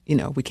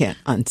 we can't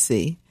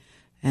unsee.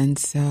 And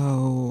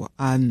so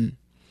then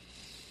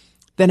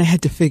I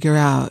had to figure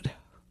out,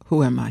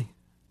 who am I?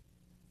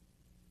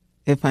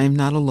 If I'm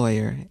not a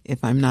lawyer,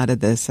 if I'm not a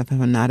this, if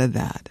I'm not a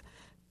that,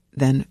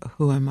 then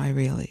who am I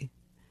really?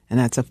 And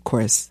that's, of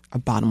course, a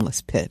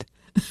bottomless pit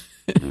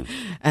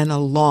and a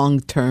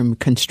long-term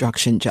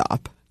construction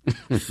job.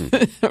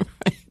 Right?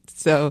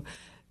 So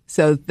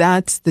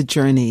that's the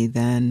journey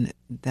then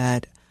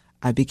that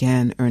I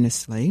began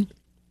earnestly.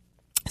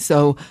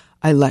 So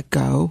I let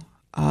go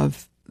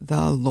of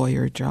the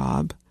lawyer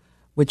job,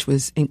 which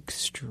was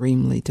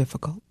extremely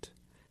difficult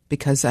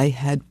because I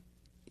had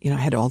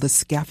all the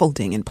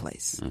scaffolding in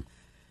place.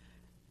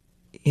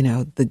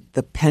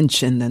 The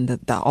pension and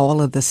the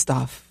all of the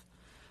stuff,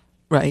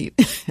 right?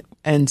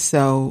 And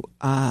so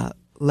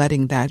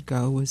letting that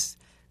go was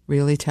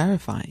really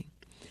terrifying.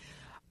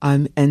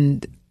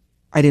 And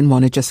I didn't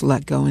want to just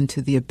let go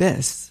into the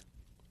abyss.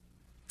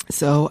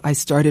 So I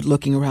started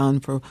looking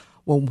around for,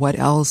 well, what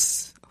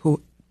else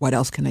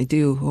can I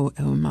do? Who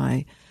am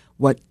I?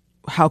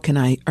 How can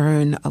I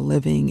earn a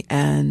living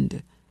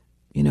and,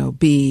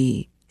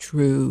 be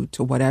true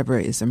to whatever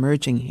is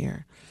emerging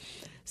here?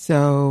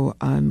 So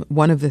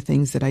one of the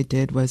things that I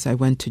did was I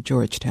went to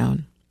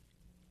Georgetown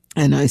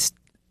and I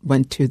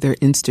went to their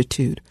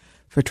Institute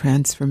for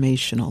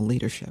Transformational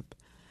Leadership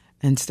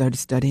and started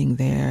studying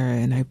there.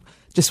 And I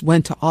just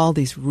went to all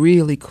these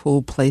really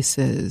cool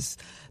places,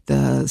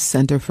 the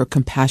Center for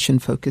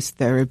Compassion-Focused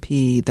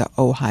Therapy, the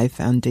Ojai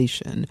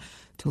Foundation,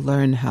 to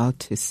learn how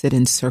to sit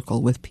in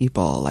circle with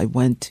people. I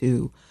went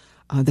to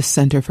the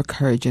Center for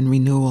Courage and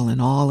Renewal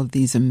and all of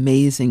these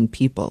amazing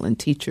people and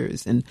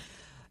teachers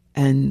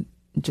and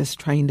just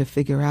trying to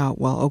figure out,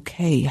 well,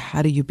 okay,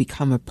 how do you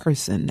become a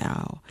person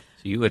now?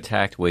 So you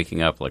attacked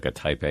waking up like a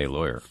type A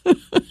lawyer.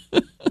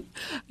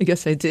 I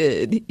guess I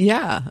did.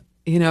 Yeah.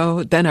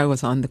 Then I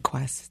was on the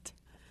quest,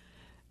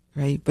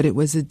 right? But it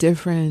was a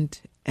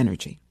different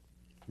energy.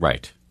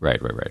 Right. Right.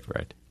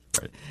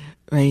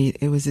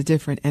 It was a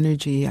different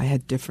energy. I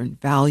had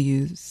different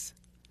values,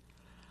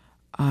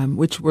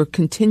 which were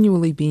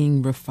continually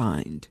being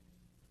refined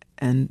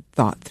and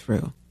thought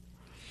through.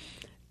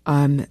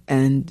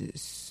 And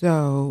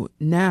so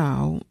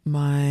now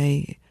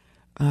my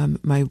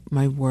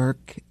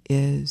work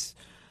is,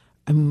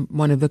 I'm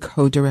one of the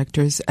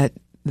co-directors at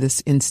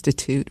this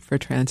Institute for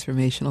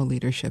Transformational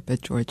Leadership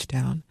at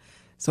Georgetown.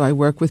 So I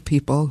work with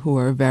people who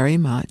are very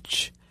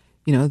much,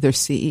 they're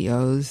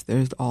CEOs,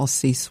 they're all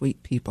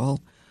C-suite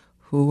people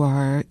who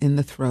are in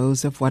the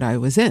throes of what I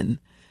was in.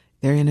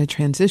 They're in a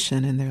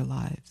transition in their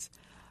lives.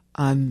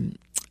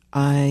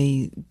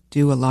 I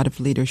do a lot of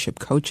leadership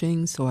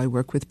coaching, so I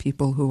work with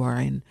people who are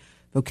in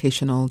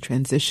vocational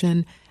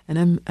transition,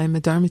 and I'm a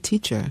Dharma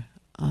teacher.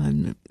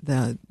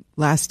 The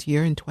last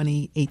year in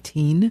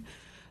 2018,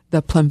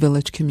 the Plum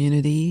Village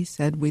community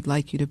said, we'd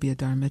like you to be a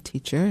Dharma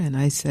teacher, and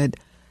I said,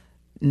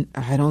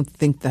 I don't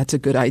think that's a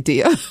good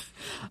idea.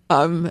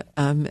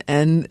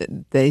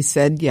 And they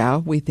said, yeah,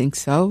 we think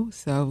so.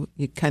 So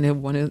you kind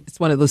of it's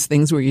one of those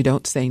things where you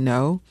don't say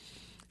no.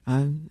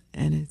 And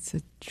it's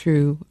a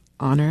true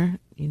honor,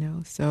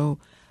 So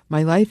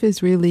my life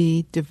is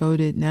really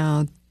devoted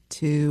now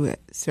to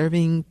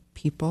serving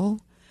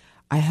people.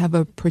 I have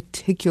a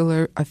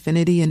particular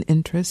affinity and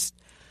interest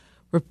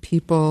for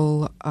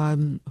people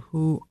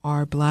who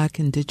are Black,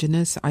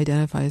 Indigenous,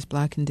 identify as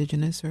Black,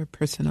 Indigenous, or a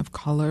person of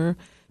color,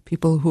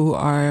 people who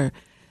are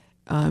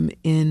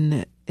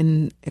in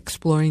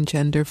exploring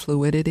gender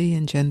fluidity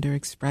and gender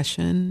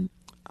expression.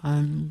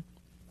 I'm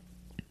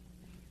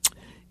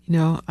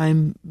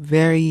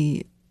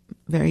very,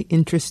 very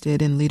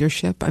interested in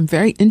leadership. I'm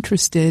very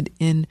interested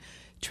in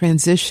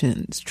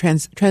transitions,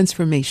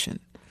 transformation.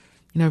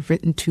 I've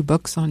written 2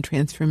 books on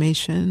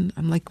transformation.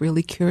 I'm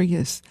really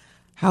curious.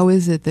 How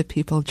is it that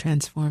people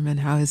transform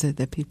and how is it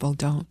that people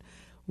don't?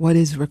 What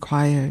is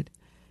required?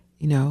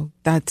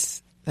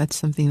 That's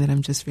something that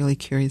I'm just really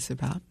curious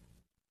about.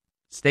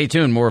 Stay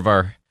tuned. More of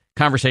our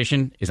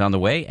conversation is on the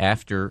way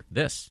after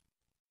this.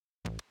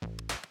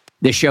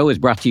 This show is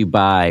brought to you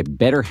by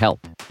BetterHelp.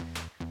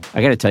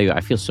 I got to tell you,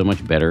 I feel so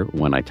much better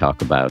when I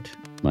talk about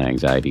my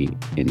anxiety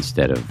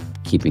instead of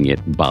keeping it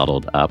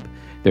bottled up.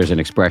 There's an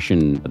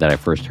expression that I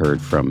first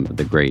heard from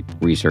the great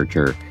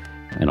researcher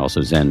and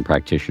also Zen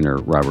practitioner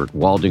Robert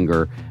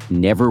Waldinger,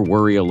 never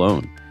worry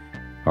alone.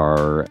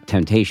 Our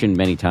temptation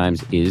many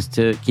times is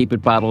to keep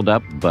it bottled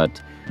up,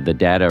 but The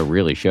data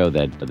really show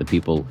that the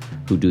people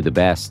who do the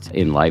best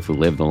in life, who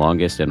live the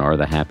longest and are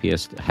the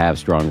happiest, have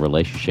strong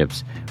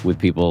relationships with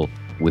people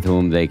with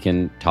whom they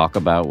can talk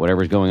about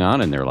whatever's going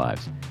on in their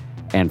lives.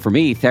 And for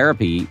me,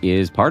 therapy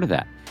is part of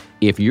that.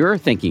 If you're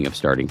thinking of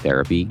starting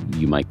therapy,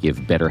 you might give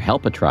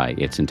BetterHelp a try.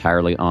 It's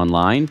entirely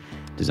online,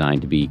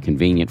 designed to be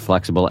convenient,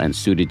 flexible, and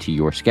suited to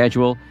your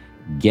schedule.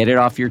 Get it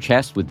off your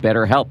chest with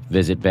BetterHelp.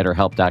 Visit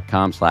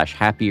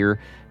BetterHelp.com/happier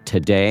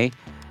today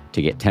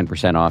to get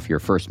 10% off your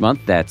first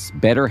month. That's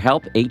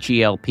BetterHelp,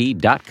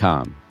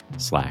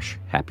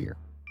 HELP.com/happier.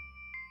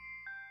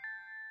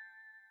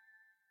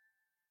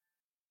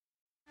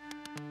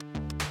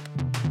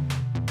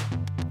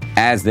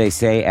 As they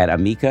say at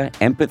Amica,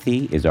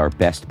 empathy is our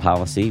best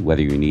policy.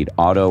 Whether you need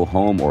auto,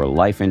 home, or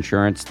life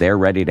insurance, they're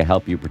ready to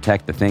help you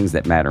protect the things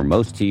that matter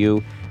most to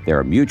you.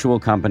 They're a mutual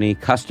company,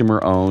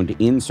 customer-owned,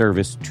 in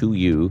service to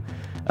you.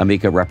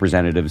 Amica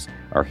representatives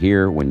are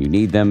here when you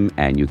need them,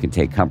 and you can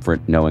take comfort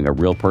knowing a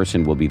real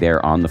person will be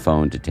there on the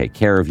phone to take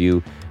care of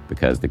you,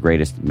 because the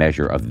greatest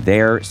measure of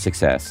their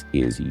success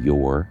is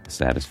your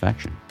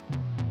satisfaction.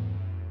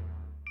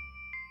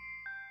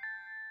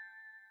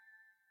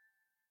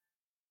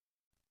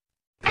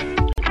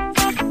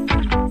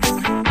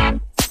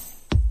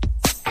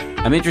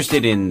 I'm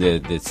interested in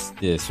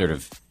the sort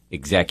of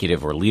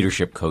executive or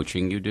leadership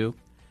coaching you do.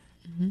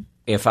 Mm-hmm.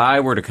 If I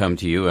were to come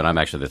to you, and I'm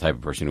actually the type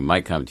of person who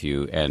might come to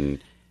you, and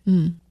I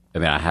mean,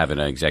 I have an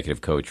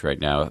executive coach right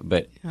now,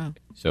 but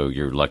so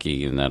you're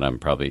lucky in that I'm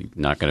probably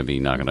not going to be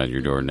knocking on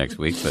your door next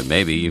week, but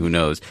maybe, who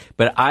knows.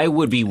 But I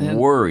would be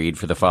worried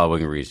for the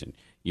following reason.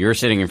 You're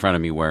sitting in front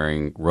of me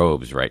wearing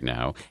robes right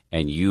now,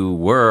 and you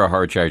were a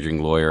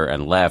hard-charging lawyer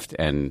and left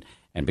and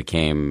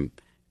became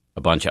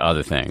a bunch of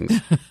other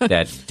things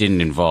that didn't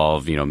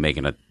involve,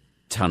 making a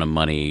ton of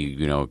money,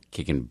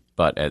 kicking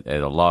butt at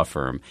a law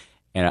firm.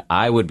 And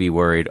I would be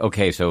worried,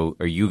 okay, so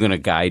are you going to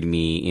guide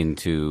me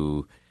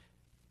into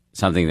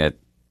something that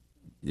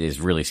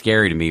is really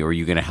scary to me, or are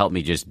you going to help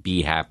me just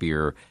be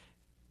happier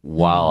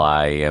while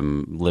I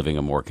am living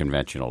a more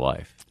conventional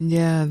life?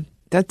 Yeah,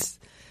 that's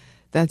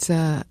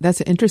an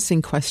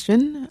interesting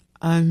question.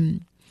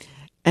 And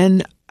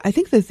I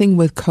think the thing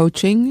with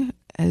coaching,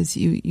 as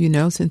you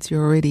know, since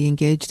you're already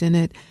engaged in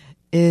it,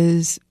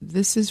 is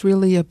this is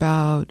really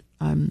about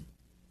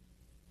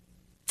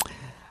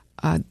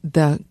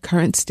the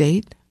current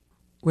state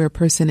where a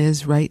person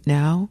is right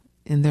now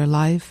in their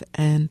life,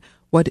 and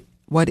what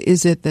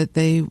is it that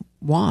they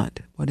want?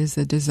 What is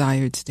the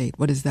desired state?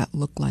 What does that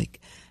look like?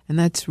 And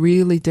that's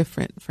really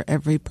different for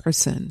every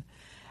person.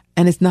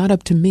 And it's not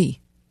up to me.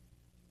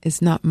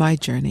 It's not my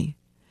journey.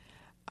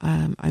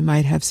 I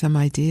might have some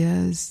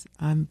ideas,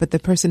 but the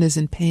person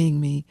isn't paying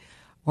me,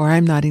 or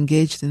I'm not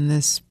engaged in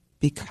this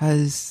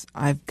because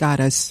I've got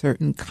a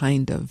certain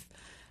kind of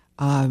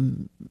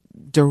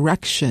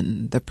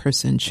direction the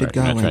person should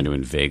go in. You're not trying to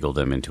inveigle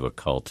them into a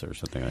cult or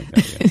something like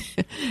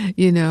that.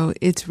 Yeah.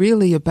 It's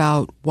really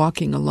about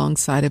walking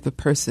alongside of a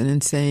person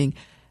and saying,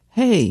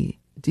 hey,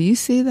 do you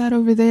see that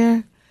over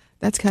there?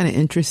 That's kind of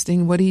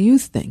interesting. What do you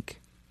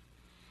think?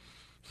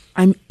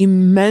 I'm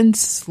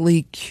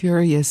immensely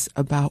curious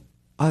about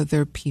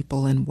other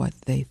people and what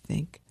they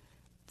think.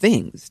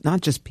 Things,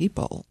 not just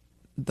people,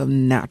 the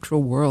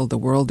natural world, the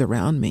world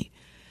around me.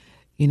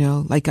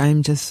 Like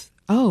I'm just,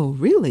 oh,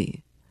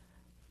 really?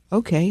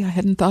 Okay, I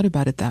hadn't thought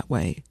about it that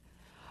way.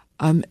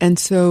 And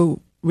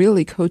so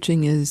really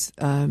coaching is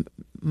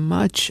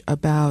much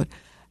about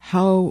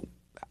how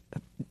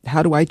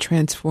do I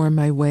transform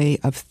my way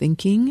of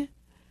thinking,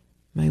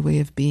 my way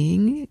of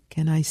being?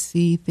 Can I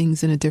see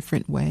things in a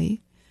different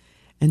way?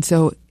 And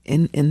so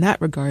in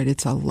that regard,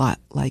 it's a lot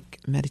like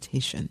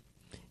meditation,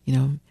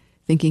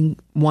 thinking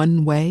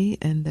one way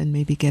and then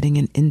maybe getting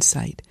an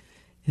insight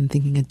and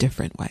thinking a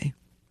different way.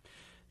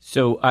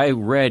 So I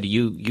read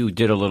you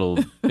did a little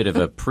bit of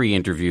a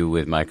pre-interview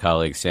with my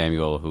colleague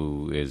Samuel,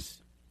 who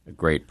is a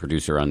great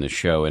producer on this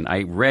show, and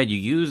I read you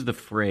used the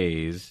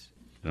phrase,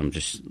 and I'm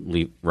just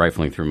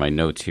rifling through my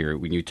notes here,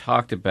 when you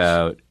talked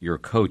about your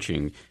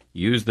coaching,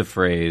 you used the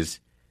phrase,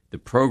 the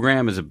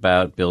program is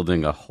about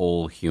building a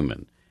whole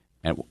human.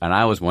 And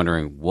I was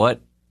wondering,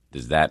 what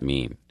does that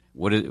mean?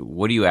 What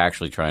are you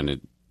actually trying to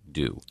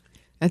do?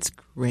 That's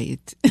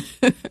great.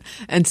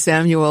 And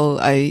Samuel,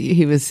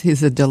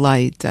 he's a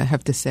delight, I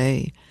have to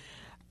say.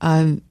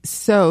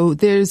 So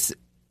there's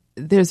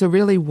a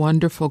really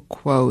wonderful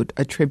quote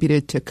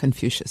attributed to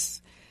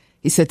Confucius.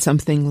 He said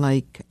something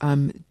like,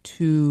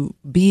 to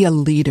be a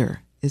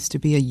leader is to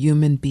be a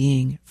human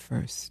being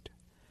first.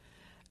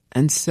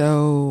 And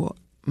so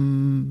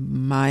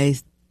my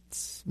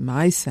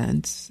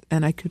sense,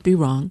 and I could be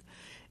wrong,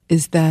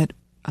 is that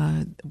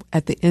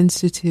at the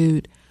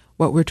Institute,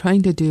 what we're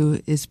trying to do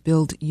is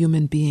build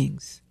human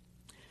beings.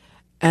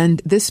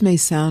 And this may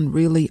sound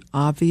really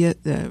obvious,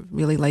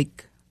 really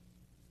like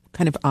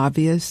kind of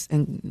obvious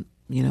and,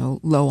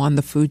 low on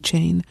the food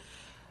chain.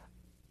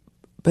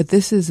 But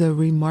this is a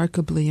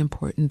remarkably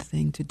important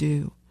thing to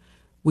do.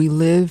 We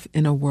live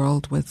in a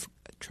world with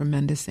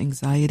tremendous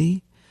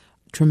anxiety,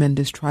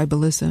 tremendous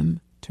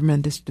tribalism,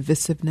 tremendous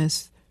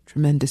divisiveness,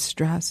 tremendous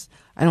stress.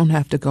 I don't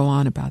have to go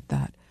on about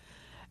that.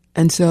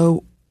 And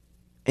so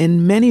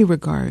in many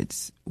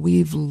regards,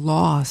 we've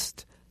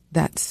lost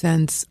that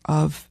sense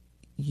of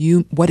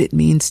what it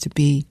means to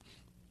be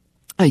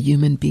a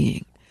human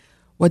being.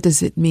 What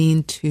does it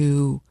mean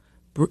to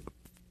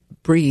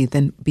breathe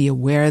and be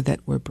aware that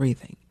we're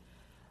breathing?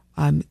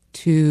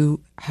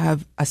 To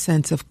have a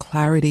sense of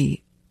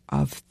clarity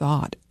of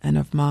thought and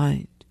of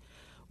mind.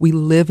 We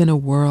live in a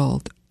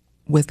world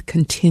with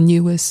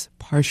continuous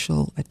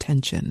partial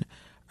attention.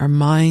 Our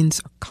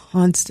minds are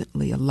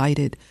constantly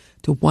alighted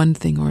to one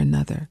thing or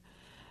another.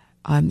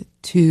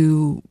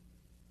 To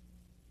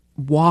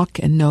walk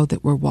and know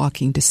that we're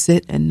walking, to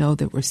sit and know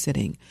that we're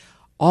sitting.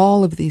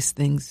 All of these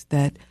things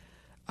that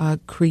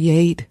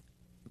create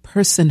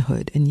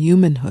personhood and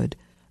humanhood,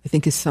 I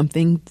think, is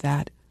something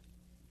that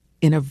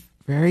in a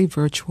very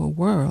virtual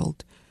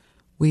world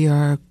we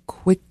are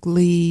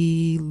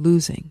quickly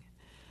losing.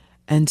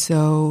 And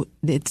so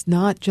it's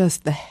not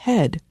just the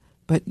head,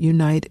 but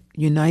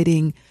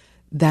uniting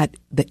that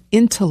the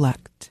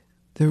intellect,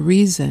 the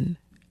reason,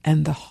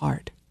 and the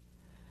heart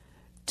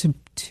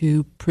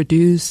to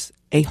produce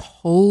a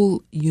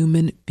whole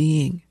human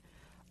being,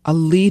 a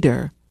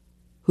leader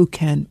who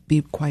can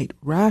be quite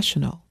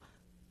rational,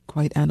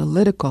 quite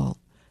analytical,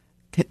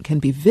 can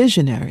be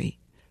visionary,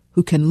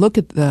 who can look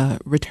at the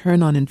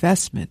return on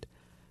investment,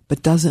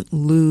 but doesn't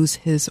lose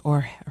his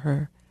or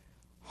her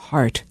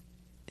heart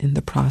in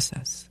the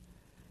process,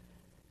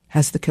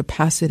 has the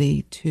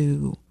capacity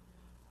to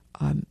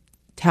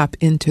tap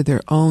into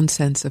their own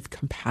sense of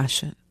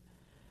compassion.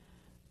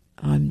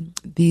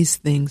 These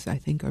things, I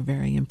think, are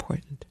very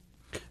important.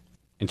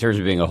 In terms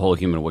of being a whole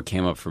human, what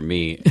came up for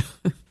me,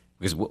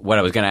 because what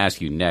I was going to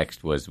ask you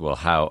next was, well,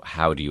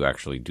 how do you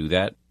actually do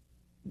that?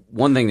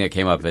 One thing that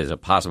came up as a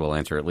possible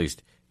answer, at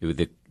least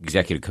the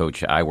executive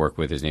coach I work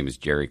with, his name is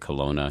Jerry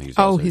Colonna. He's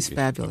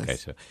fabulous. Okay,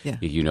 so yeah.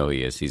 You know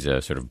he is. He's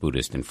a sort of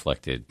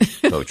Buddhist-inflected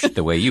coach,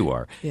 the way you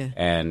are. Yeah.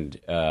 And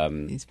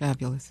he's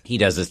fabulous. He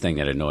does this thing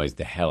that annoys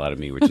the hell out of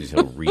me, which is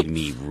he'll read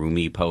me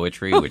Rumi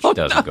poetry, which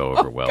doesn't go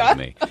over well with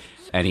me.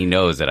 And he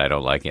knows that I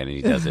don't like it, and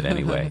he does it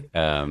anyway.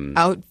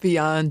 Out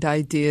beyond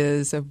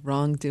ideas of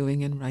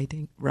wrongdoing and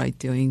right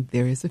doing,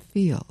 there is a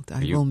field.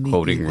 Are you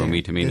quoting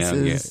Rumi to me now?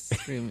 This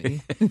is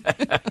Rumi.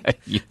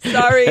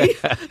 Sorry.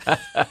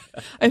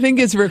 I think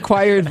it's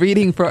required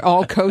reading for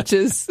all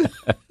coaches.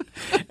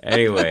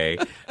 Anyway,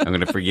 I'm going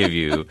to forgive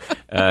you.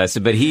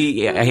 But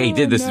he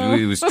did this. No.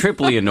 It was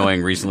triply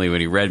annoying recently when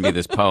he read me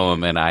this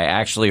poem, and I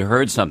actually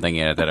heard something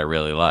in it that I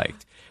really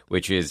liked.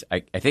 Which is,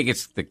 I think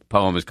the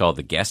poem is called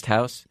The Guest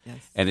House. Yes.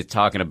 And it's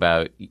talking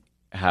about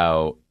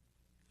how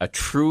a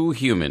true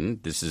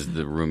human, this is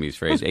the Rumi's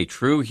phrase, a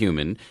true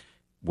human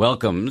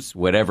welcomes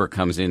whatever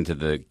comes into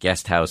the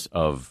guest house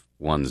of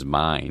one's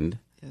mind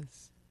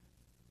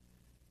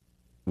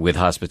with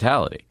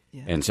hospitality.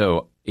 Yeah. And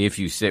so if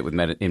you sit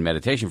in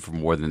meditation for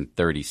more than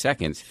 30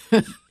 seconds,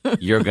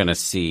 you're going to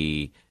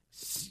see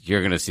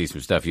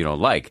some stuff you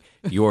don't like.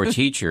 Your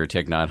teacher,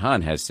 Thich Nhat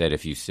Hanh, has said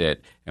if you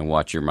sit and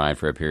watch your mind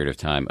for a period of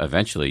time,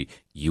 eventually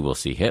you will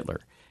see Hitler.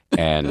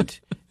 And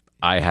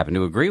I happen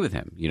to agree with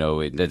him. You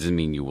know, that doesn't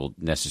mean you will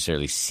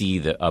necessarily see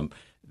the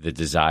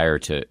desire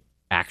to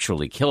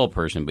actually kill a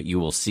person, but you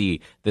will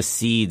see the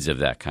seeds of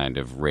that kind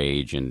of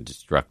rage and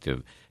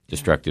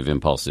destructive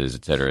impulses,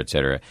 et cetera, et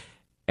cetera.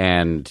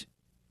 And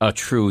a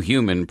true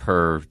human,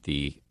 per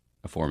the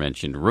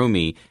aforementioned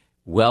Rumi,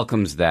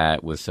 welcomes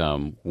that with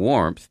some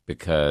warmth,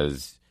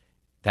 because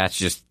that's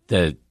just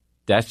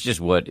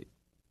what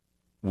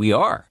we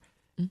are.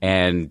 Mm-hmm.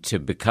 And to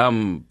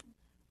become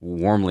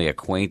warmly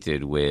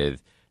acquainted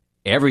with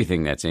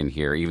everything that's in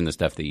here, even the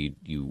stuff that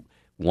you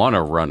want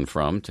to run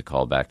from, to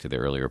call back to the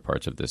earlier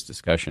parts of this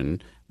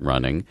discussion,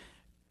 running,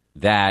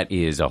 that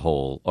is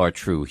a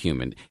true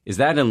human. Is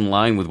that in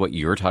line with what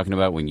you're talking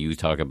about when you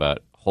talk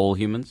about whole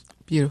humans?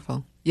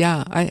 Beautiful.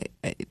 Yeah,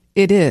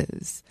 it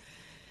is.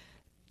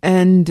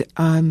 And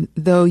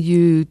though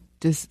you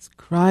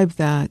describe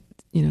that,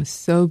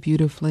 so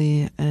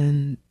beautifully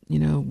and,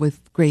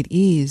 with great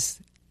ease,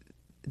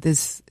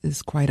 this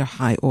is quite a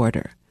high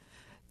order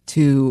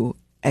to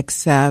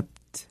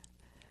accept,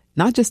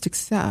 not just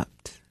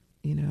accept,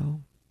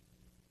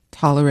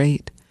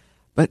 tolerate,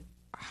 but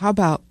how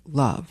about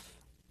love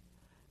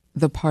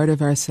the part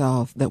of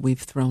ourselves that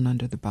we've thrown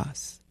under the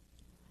bus,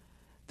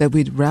 that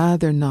we'd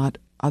rather not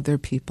other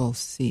people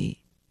see.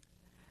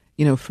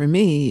 For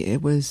me,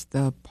 it was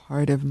the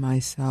part of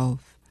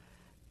myself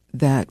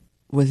that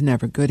was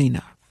never good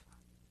enough.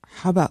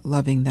 How about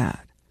loving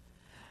that?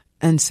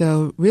 And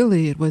so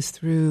really it was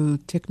through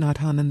Thich Nhat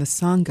Hanh and the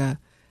Sangha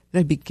that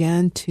I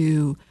began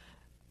to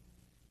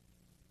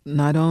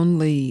not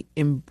only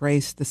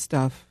embracing the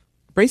stuff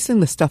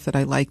that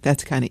I like,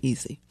 that's kind of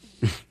easy,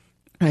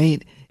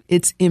 right?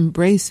 It's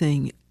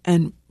embracing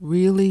and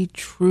really,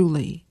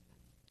 truly,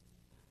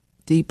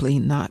 deeply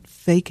not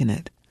faking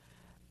it.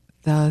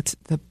 That's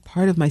the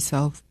part of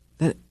myself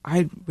that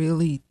I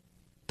really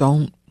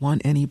don't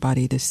want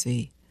anybody to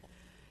see.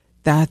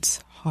 That's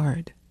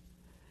hard.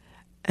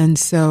 And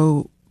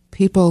so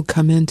people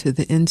come into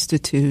the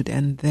Institute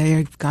and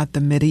they've got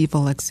the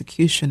medieval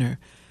executioner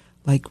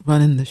like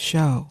running the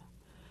show.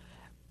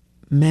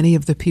 Many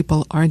of the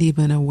people aren't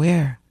even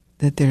aware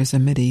that there's a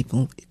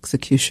medieval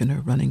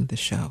executioner running the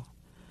show.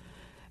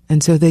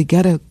 And so they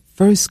get a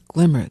first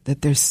glimmer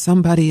that there's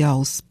somebody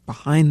else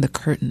behind the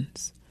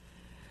curtains.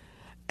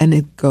 And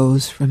it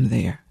goes from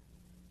there,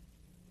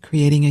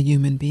 creating a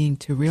human being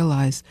to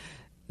realize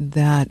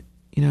that,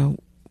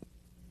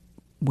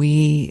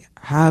 we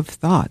have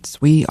thoughts,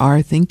 we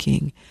are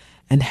thinking,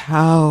 and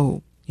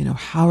how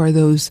are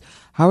those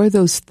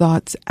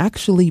thoughts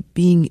actually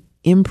being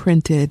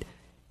imprinted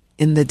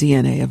in the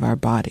DNA of our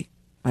body,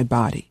 my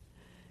body,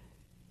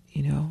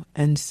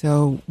 and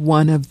so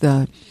one of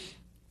the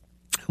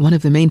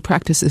main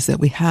practices that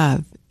we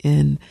have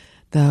in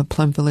the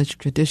Plum Village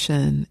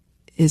tradition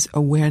is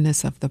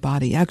awareness of the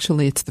body.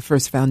 Actually, it's the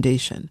first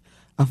foundation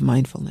of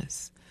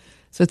mindfulness.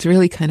 So it's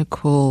really kind of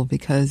cool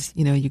because,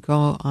 you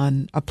go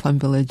on a Plum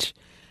Village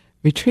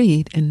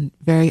retreat and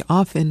very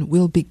often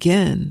we'll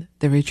begin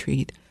the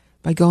retreat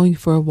by going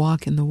for a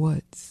walk in the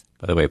woods.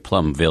 By the way,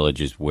 Plum Village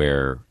is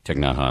where Thich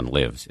Nhat Hanh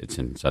lives. It's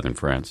in southern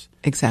France.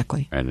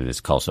 Exactly. And it has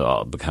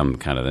also become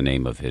kind of the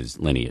name of his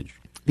lineage.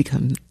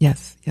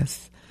 Yes.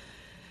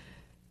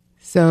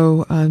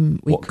 So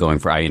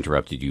I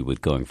interrupted you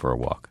with going for a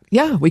walk.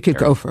 Yeah, we could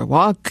go for a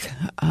walk,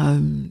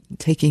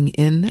 taking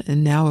in,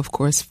 and now, of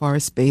course,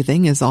 forest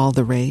bathing is all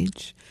the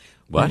rage.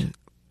 What?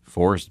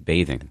 Forest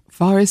bathing?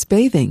 Forest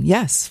bathing,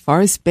 yes,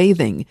 forest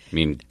bathing. You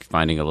mean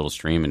finding a little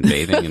stream and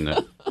bathing in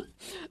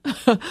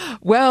the...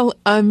 Well,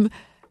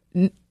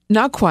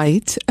 not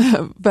quite,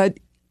 but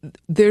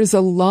there's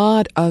a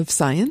lot of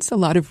science, a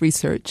lot of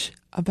research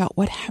about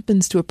what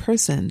happens to a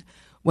person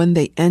when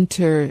they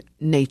enter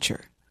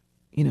nature.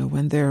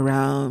 When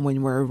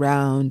we're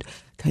around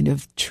kind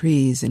of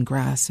trees and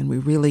grass and we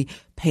really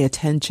pay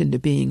attention to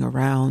being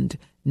around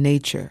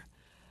nature,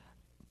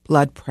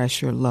 blood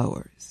pressure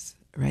lowers,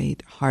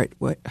 right? Heart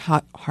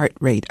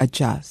rate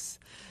adjusts.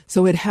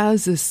 So it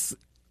has this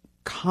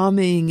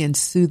calming and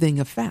soothing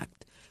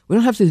effect. We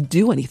don't have to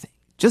do anything.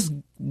 Just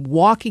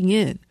walking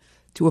in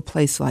to a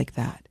place like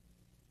that.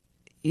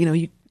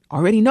 You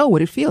already know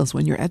what it feels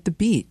when you're at the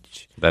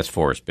beach. That's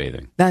forest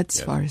bathing. That's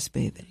forest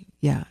bathing,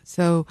 yeah.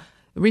 So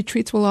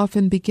retreats will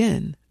often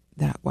begin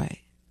that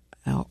way,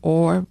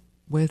 or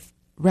with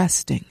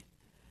resting,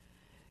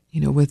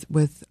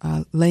 with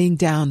laying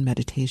down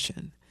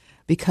meditation.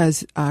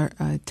 Because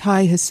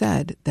Thay has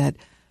said that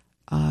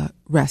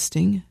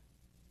resting,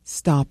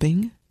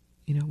 stopping,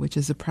 which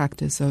is a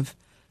practice of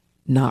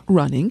not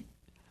running,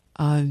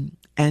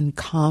 and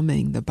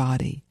calming the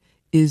body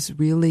is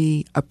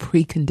really a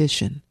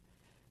precondition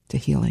to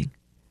healing.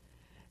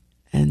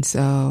 And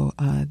so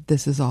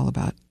this is all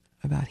about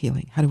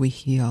healing. How do we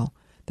heal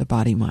the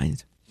body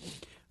mind?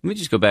 Let me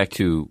just go back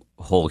to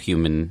whole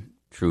human,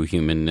 true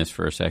humanness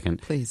for a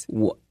second. Please.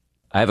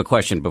 I have a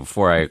question, but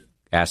before I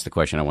ask the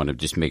question, I want to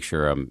just make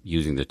sure I'm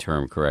using the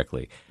term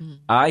correctly. Mm-hmm.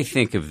 I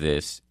think of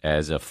this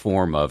as a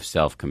form of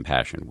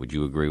self-compassion. Would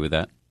you agree with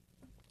that?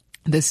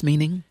 This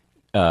meaning?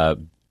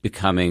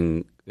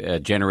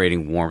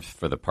 Generating warmth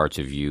for the parts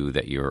of you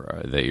that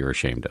you're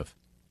ashamed of.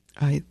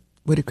 I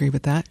would agree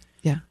with that,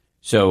 yeah.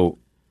 So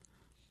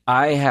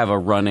I have a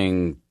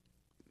running,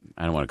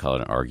 I don't want to call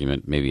it an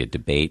argument, maybe a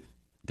debate,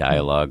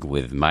 dialogue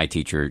with my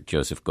teacher,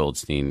 Joseph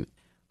Goldstein,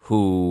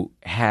 who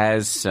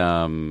has,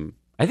 I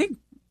think,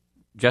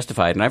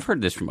 justified, and I've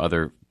heard this from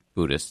other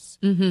Buddhists,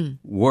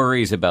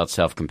 worries about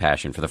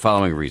self-compassion for the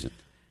following reason.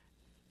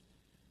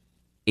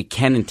 It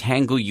can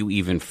entangle you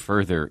even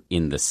further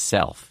in the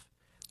self,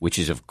 which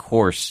is, of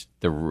course,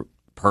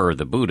 per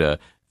the Buddha,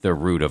 the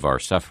root of our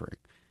suffering.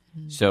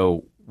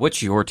 So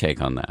what's your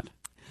take on that?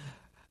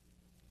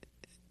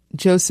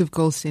 Joseph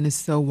Goldstein is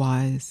so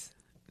wise.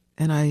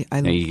 And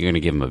now you're going to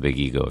give him a big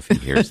ego if he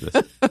hears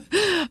this.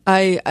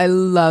 I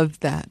love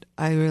that.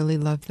 I really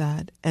love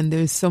that. And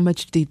there's so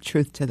much deep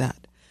truth to that.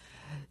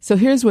 So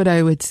here's what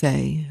I would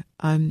say.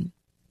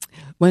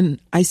 When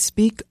I'm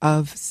speaking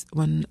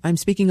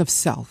of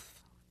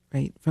self,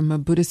 right, from a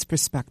Buddhist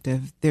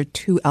perspective, there are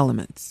two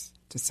elements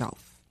to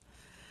self.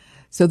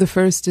 So the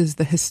first is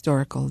the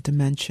historical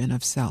dimension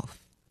of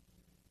self.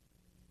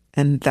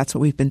 And that's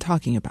what we've been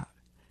talking about,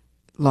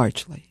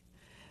 largely.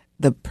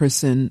 The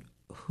person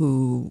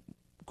who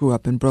grew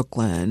up in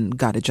Brooklyn,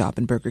 got a job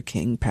in Burger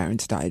King,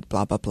 parents died,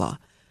 blah, blah, blah.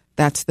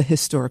 That's the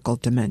historical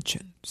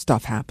dimension.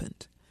 Stuff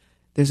happened.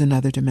 There's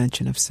another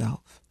dimension of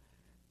self.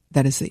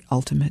 That is the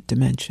ultimate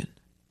dimension.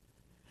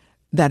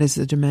 That is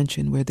the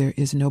dimension where there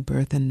is no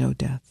birth and no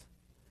death.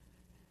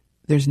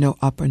 There's no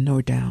up or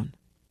no down.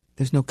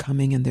 There's no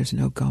coming and there's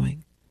no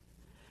going.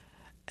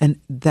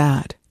 And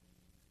that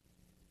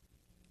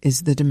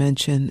is the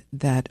dimension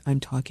that I'm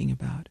talking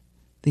about,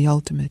 the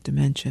ultimate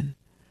dimension.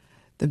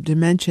 The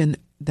dimension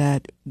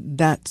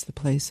that's the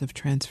place of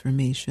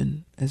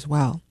transformation as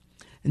well.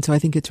 And so I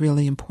think it's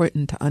really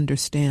important to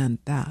understand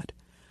that.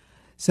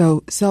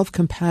 So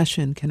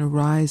self-compassion can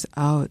arise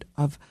out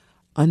of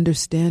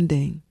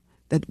understanding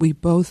that we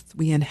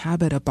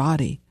inhabit a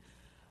body,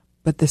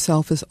 but the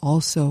self is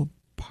also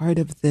part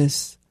of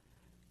this,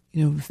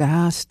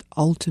 vast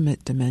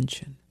ultimate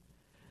dimension.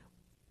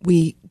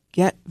 We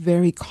get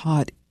very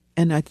caught,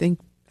 and I think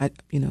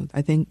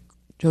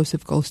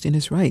Joseph Goldstein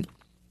is right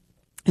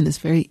in this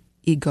very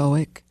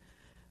egoic,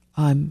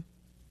 kind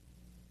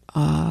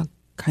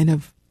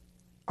of,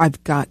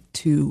 I've got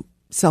to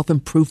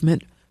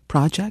self-improvement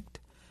project,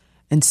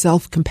 and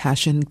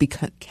self-compassion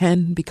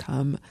can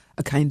become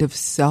a kind of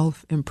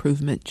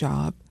self-improvement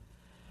job.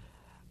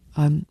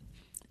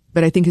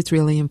 But I think it's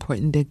really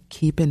important to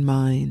keep in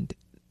mind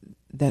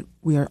that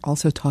we are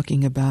also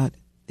talking about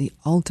the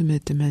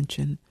ultimate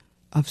dimension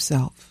of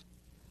self.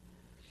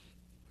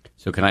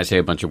 So can I say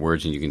a bunch of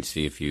words and you can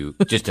see if you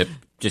just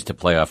to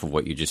play off of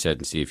what you just said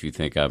and see if you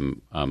think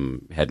I'm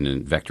heading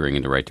and vectoring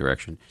in the right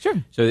direction?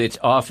 Sure. So it's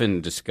often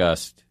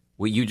discussed,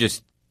 what you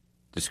just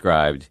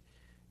described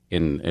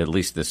in at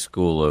least the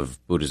school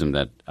of Buddhism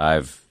that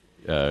I've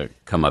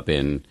come up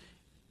in,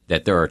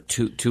 that there are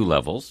two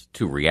levels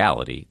to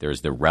reality.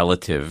 There's the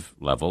relative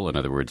level. In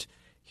other words,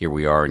 here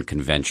we are in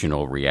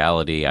conventional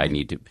reality.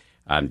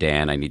 I'm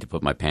Dan. I need to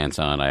put my pants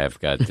on. I have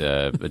got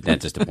a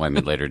dentist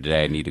appointment later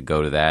today. I need to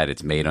go to that.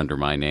 It's made under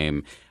my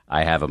name.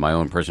 I have my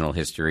own personal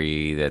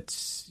history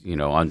that's,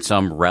 on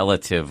some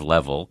relative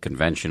level,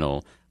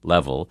 conventional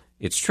level,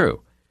 it's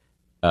true.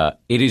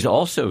 It is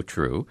also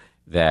true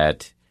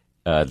that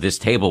this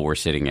table we're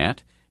sitting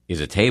at is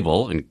a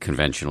table in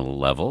conventional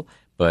level,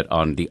 but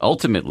on the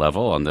ultimate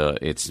level,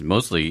 it's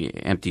mostly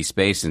empty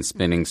space and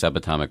spinning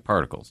subatomic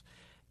particles.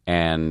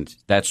 And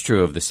that's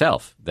true of the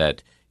self,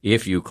 that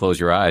if you close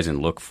your eyes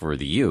and look for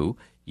the you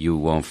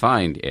won't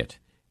find it.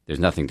 There's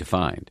nothing to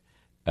find.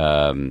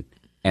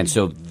 And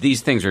so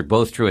these things are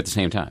both true at the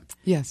same time.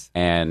 Yes.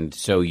 And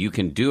so you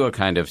can do a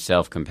kind of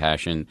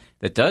self-compassion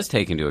that does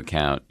take into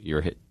account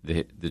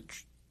the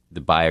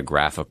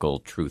biographical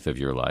truth of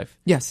your life.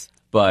 Yes.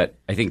 But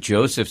I think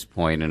Joseph's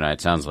point, and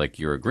it sounds like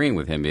you're agreeing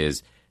with him,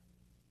 is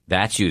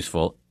that's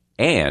useful,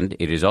 and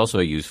it is also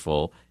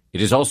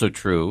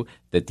true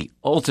that the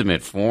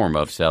ultimate form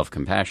of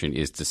self-compassion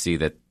is to see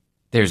that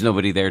there's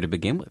nobody there to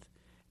begin with.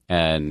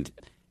 And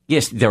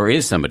yes, there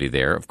is somebody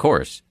there, of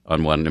course,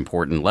 on one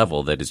important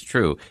level that is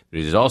true, but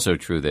it is also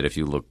true that if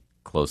you look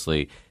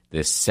closely,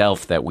 this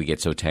self that we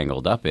get so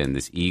tangled up in,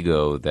 this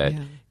ego that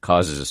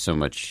causes us so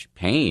much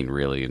pain,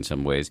 really, in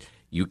some ways,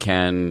 you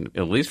can,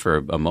 at least for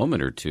a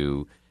moment or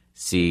two,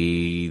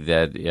 see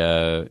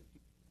that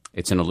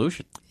it's an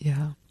illusion.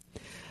 Yeah.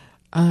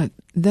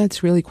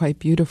 That's really quite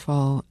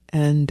beautiful,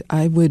 and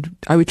I would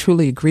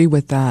truly agree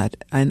with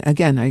that. And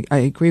again, I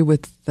agree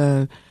with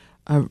the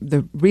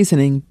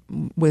reasoning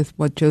with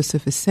what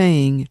Joseph is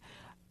saying,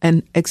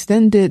 and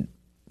extend it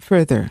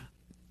further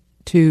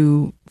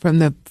to from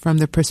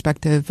the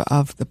perspective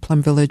of the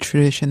Plum Village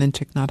tradition in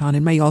Thich Nhat Hanh.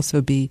 It may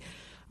also be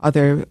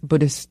other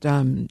Buddhist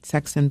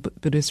sects and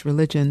Buddhist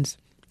religions,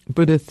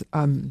 Buddhist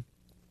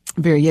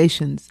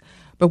variations.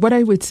 But what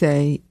I would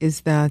say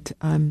is that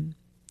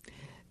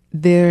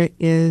there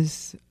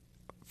is,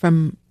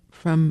 from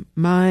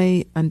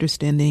my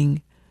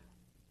understanding,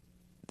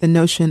 the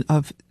notion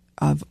of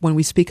when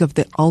we speak of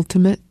the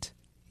ultimate,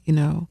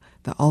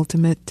 the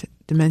ultimate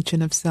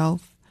dimension of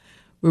self,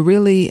 we're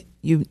really,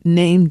 you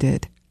named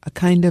it, a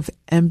kind of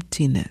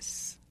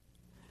emptiness,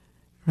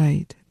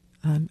 right?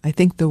 I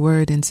think the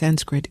word in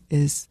Sanskrit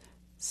is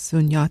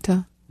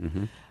sunyata,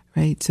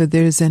 right? So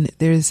there's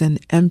an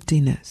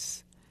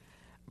emptiness,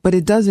 but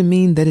it doesn't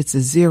mean that it's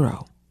a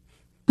zero.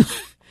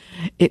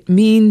 It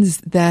means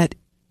that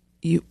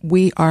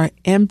we are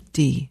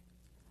empty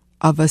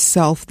of a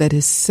self that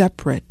is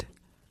separate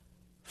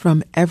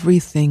from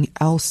everything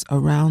else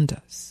around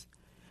us.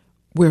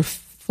 We're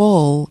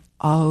full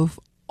of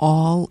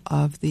all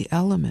of the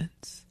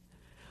elements.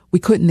 We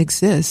couldn't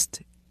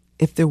exist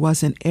if there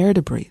wasn't air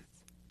to breathe.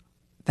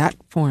 That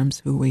forms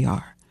who we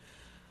are.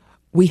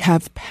 We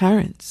have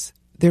parents.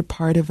 They're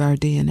part of our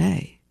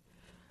DNA.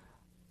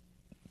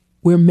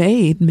 We're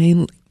made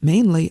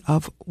mainly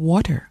of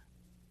water.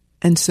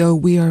 And so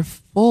we are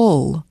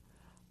full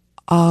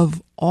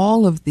of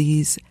all of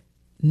these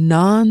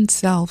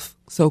non-self,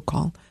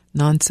 so-called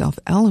non-self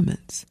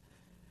elements.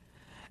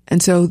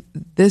 And so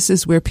this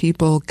is where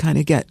people kind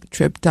of get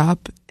tripped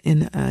up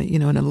in a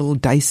little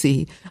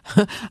dicey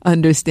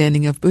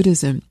understanding of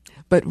Buddhism.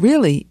 But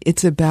really,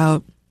 it's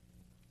about,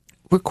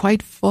 we're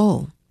quite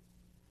full.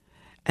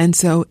 And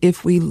so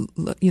if we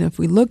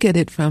look at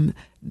it from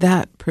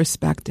that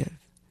perspective,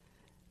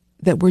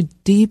 that we're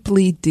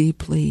deeply,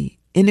 deeply,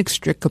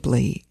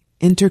 inextricably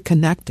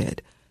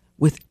interconnected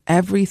with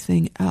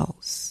everything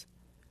else,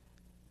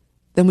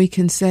 then we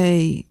can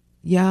say,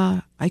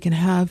 yeah, I can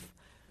have,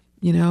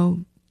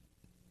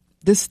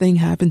 this thing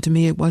happened to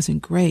me, it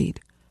wasn't great,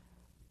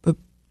 but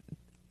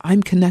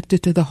I'm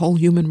connected to the whole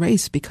human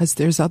race because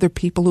there's other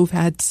people who've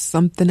had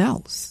something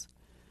else.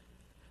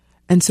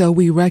 And so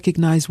we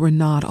recognize we're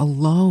not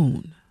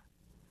alone,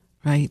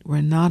 right?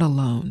 We're not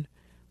alone.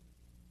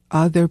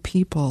 Other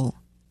people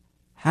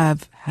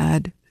have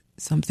had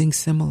something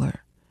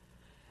similar.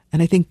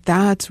 And I think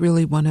that's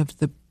really one of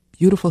the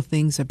beautiful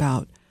things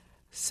about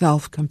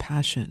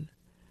self-compassion.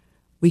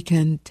 we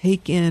can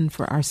take in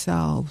for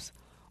ourselves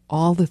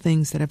all the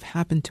things that have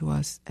happened to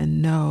us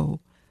and know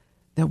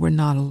that we're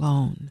not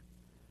alone.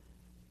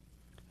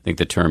 I think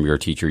the term your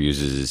teacher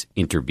uses is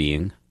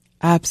interbeing.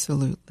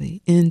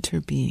 Absolutely,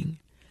 interbeing,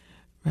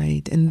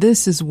 right? And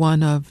this is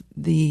one of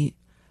the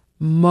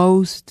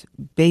most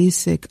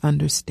basic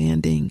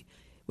understanding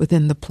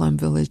within the Plum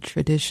Village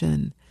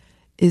tradition,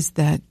 is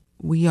that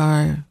we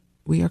are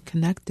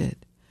connected.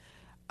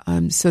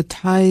 So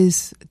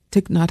Thich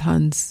Nhat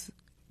Hanh's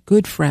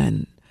good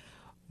friend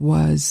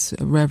was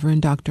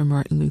Reverend Dr.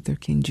 Martin Luther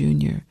King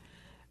Jr.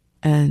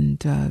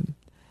 And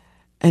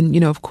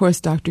of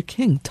course, Dr.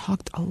 King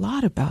talked a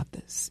lot about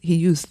this. He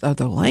used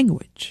other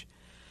language,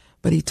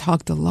 but he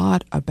talked a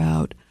lot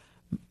about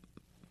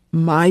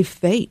my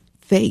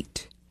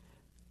fate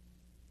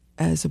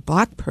as a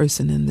black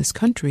person in this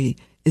country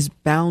is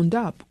bound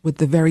up with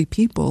the very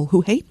people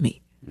who hate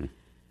me.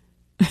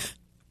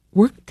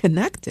 We're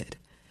connected.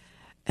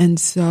 And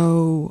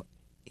so,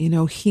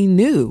 he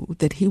knew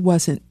that he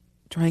wasn't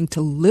trying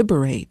to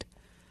liberate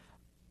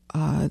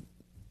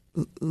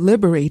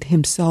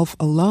himself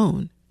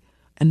alone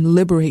and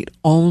liberate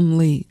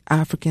only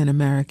African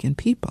American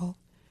people.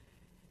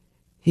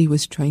 He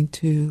was trying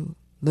to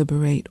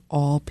liberate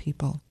all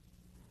people.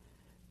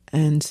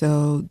 And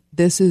so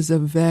this is a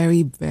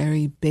very,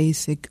 very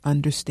basic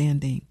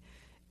understanding.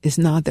 It's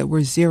not that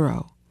we're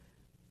zero.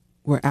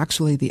 We're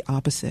actually the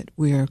opposite.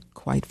 We're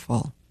quite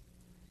full.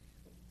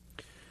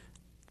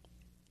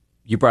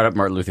 You brought up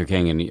Martin Luther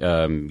King,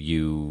 and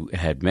you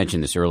had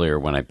mentioned this earlier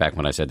when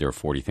I said there were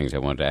 40 things I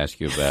wanted to ask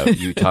you about.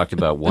 You talked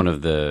about one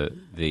of the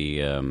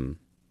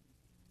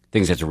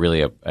things that's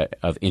really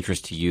of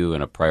interest to you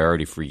and a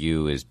priority for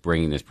you is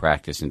bringing this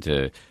practice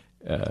into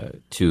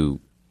to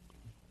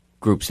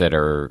groups that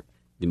are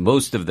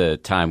most of the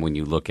time when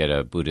you look at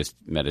a Buddhist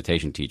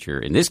meditation teacher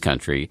in this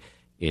country,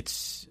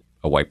 it's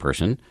a white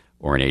person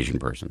or an Asian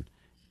person.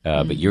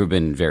 But you've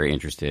been very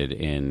interested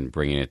in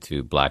bringing it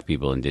to black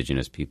people,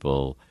 indigenous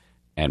people,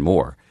 and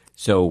more.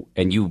 So,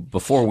 and you,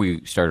 before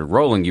we started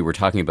rolling, you were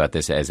talking about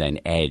this as an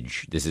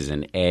edge. This is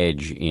an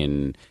edge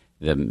in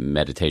the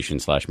meditation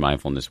 /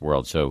 mindfulness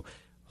world. So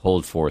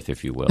hold forth,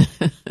 if you will.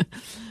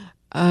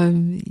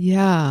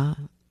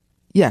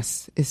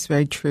 Yes, it's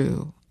very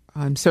true.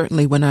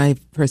 Certainly when I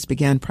first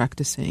began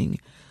practicing,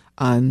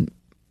 I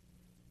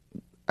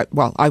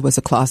was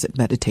a closet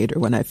meditator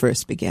when I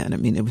first began. I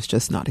mean, it was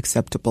just not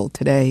acceptable.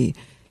 Today,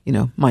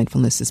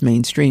 mindfulness is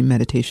mainstream,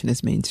 meditation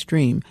is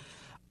mainstream.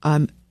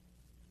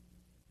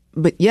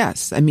 But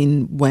yes, I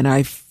mean, when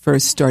I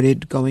first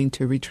started going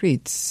to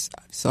retreats,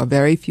 I saw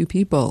very few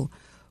people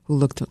who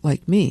looked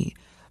like me.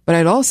 But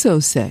I'd also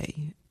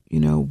say,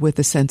 with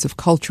a sense of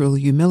cultural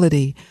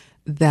humility,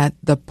 that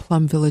the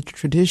Plum Village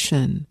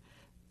tradition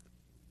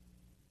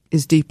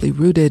is deeply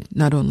rooted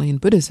not only in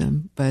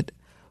Buddhism, but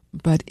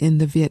in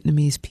the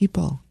Vietnamese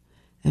people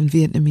and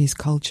Vietnamese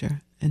culture.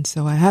 And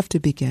so I have to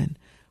begin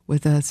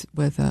with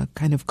a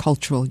kind of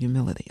cultural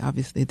humility.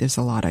 Obviously, there's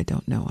a lot I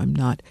don't know. I'm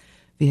not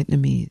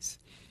Vietnamese.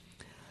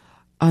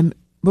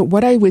 But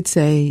what I would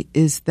say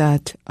is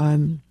that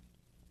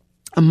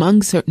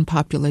among certain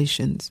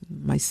populations,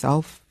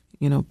 myself,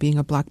 being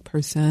a black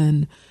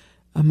person,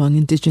 among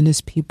indigenous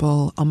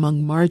people,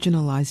 among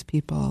marginalized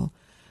people,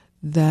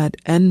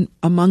 and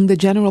among the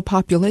general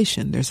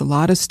population, there's a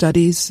lot of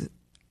studies,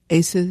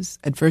 ACEs,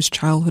 adverse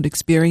childhood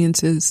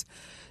experiences.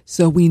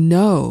 So we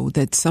know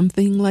that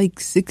something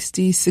like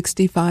 60,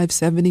 65,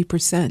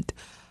 70%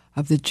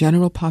 of the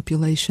general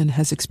population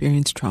has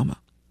experienced trauma.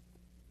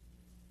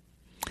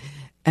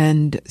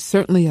 And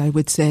certainly I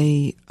would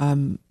say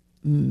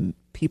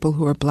people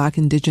who are black,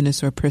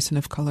 indigenous, or a person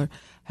of color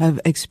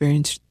have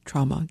experienced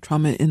trauma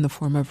in the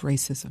form of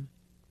racism.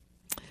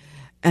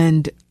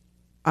 And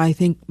I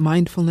think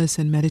mindfulness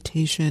and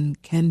meditation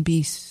can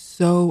be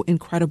so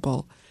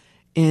incredible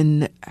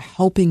in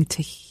helping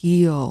to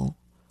heal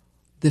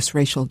this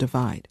racial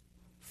divide.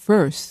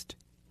 First,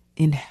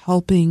 in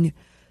helping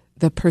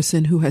the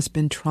person who has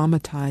been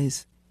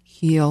traumatized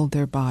heal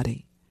their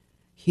body,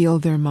 heal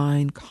their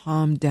mind,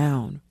 calm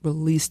down,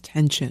 release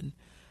tension,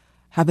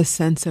 have a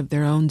sense of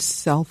their own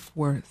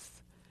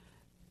self-worth.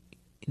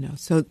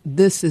 So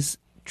this is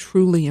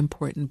truly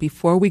important.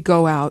 Before we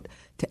go out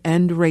to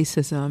end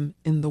racism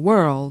in the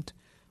world,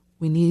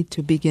 we need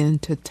to begin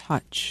to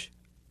touch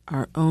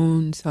our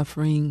own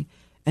suffering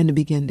and to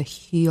begin to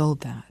heal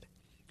that.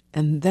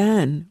 And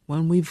then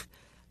when we've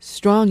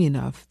strong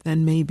enough,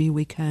 then maybe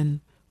we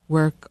can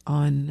work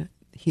on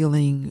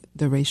healing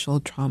the racial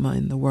trauma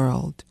in the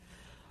world,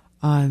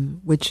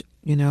 which,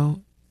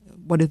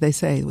 what did they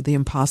say? The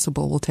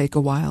impossible will take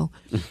a while.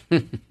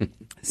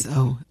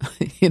 So,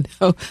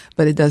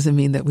 but it doesn't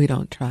mean that we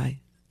don't try.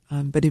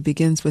 But it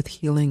begins with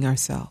healing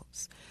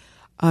ourselves.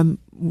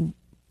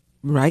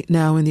 Right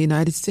now in the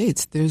United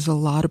States, there's a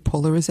lot of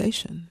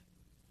polarization.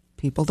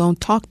 People don't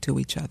talk to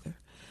each other.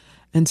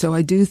 And so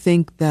I do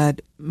think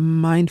that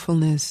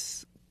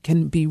mindfulness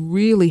can be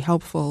really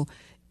helpful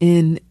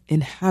in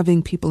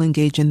having people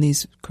engage in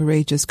these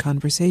courageous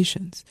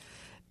conversations.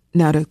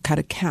 Now, to kind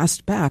of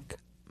cast back,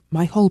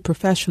 my whole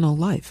professional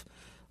life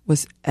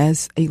was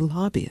as a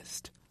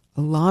lobbyist.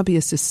 A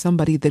lobbyist is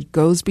somebody that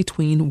goes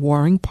between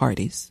warring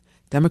parties,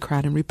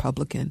 Democrat and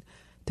Republican,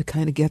 to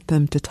kind of get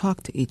them to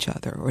talk to each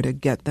other or to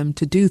get them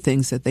to do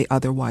things that they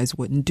otherwise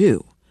wouldn't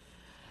do.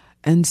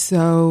 And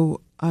so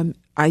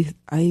I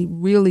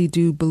really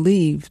do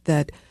believe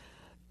that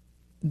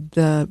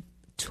the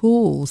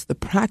tools, the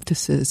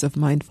practices of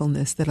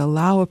mindfulness that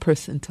allow a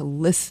person to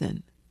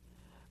listen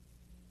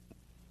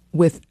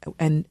with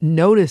and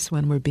notice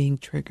when we're being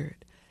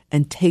triggered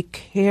and take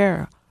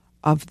care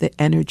of the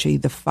energy,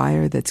 the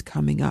fire that's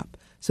coming up,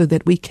 so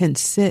that we can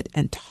sit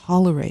and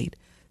tolerate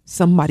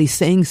somebody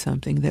saying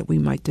something that we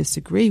might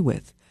disagree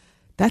with.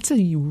 That's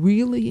a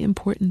really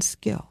important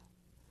skill,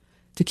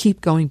 to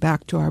keep going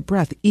back to our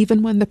breath,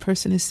 even when the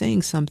person is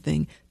saying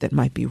something that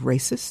might be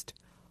racist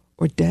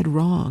or dead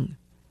wrong.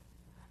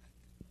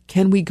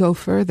 Can we go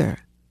further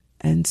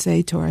and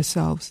say to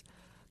ourselves,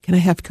 can I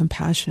have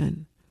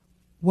compassion?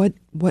 What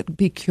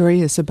be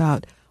curious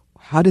about,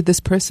 how did this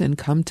person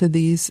come to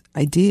these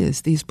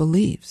ideas, these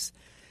beliefs?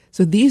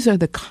 So these are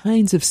the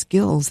kinds of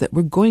skills that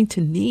we're going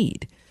to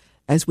need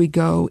as we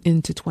go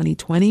into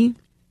 2020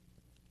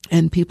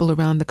 and people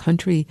around the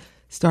country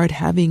start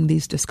having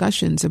these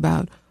discussions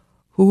about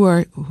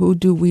who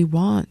do we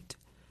want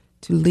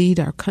to lead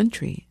our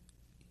country?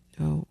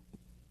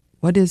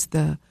 What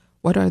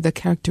are the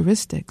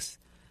characteristics?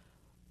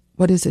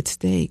 What is at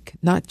stake?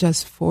 Not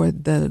just for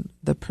the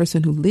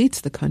person who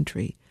leads the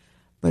country,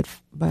 but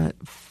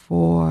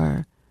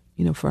for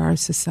our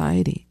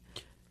society.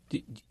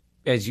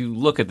 As you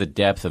look at the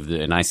depth of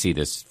and I see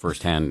this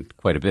firsthand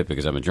quite a bit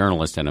because I'm a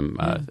journalist and I'm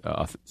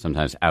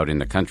sometimes out in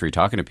the country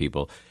talking to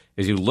people.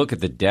 As you look at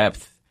the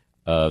depth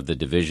of the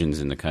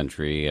divisions in the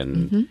country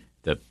and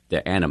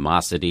the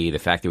animosity, the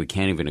fact that we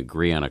can't even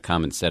agree on a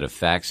common set of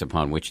facts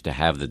upon which to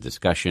have the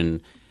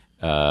discussion,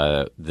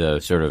 the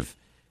sort of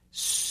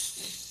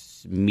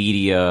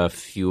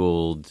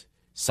media-fueled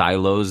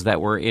silos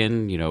that we're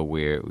in,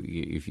 where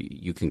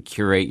you can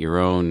curate your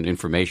own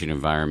information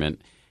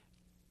environment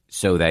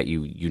so that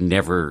you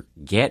never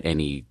get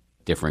any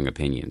differing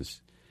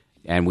opinions.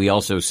 And we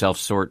also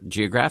self-sort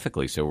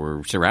geographically, so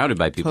we're surrounded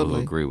by people who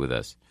agree with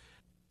us.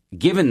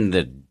 Given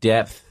the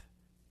depth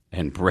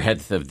and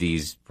breadth of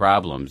these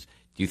problems,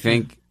 do you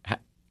think,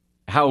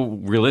 how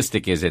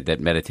realistic is it that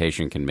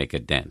meditation can make a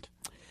dent?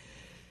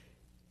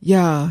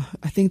 Yeah,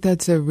 I think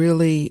that's a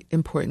really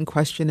important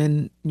question.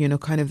 And,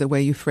 kind of the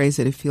way you phrase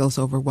it, it feels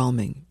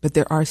overwhelming. But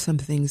there are some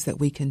things that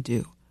we can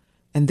do,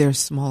 and they're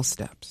small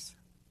steps.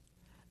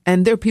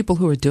 And there are people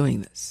who are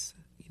doing this.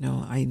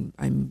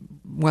 I'm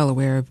well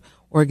aware of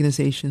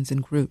organizations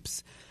and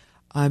groups.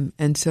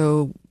 And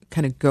so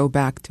kind of go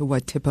back to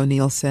what Tip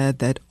O'Neill said,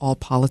 that all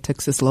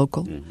politics is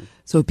local. Mm-hmm.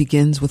 So it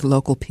begins with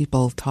local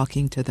people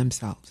talking to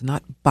themselves,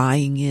 not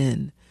buying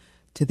in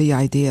to the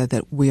idea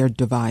that we are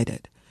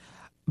divided.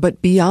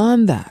 But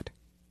beyond that,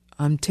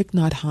 Thich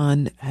Nhat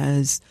Hanh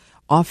has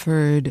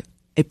offered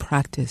a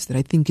practice that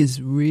I think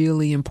is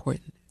really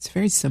important. It's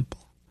very simple.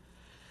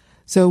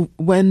 So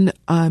when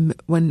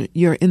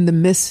you're in the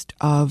midst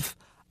of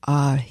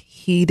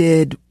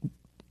heated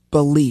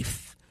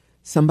belief,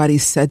 somebody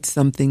said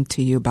something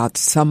to you about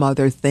some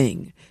other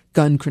thing,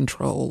 gun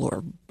control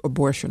or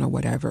abortion or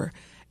whatever,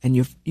 and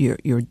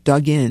you're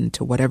dug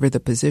into whatever the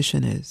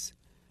position is,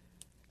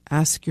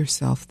 ask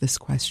yourself this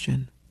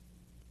question.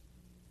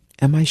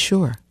 Am I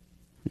sure?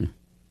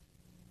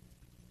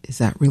 Is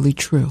that really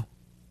true?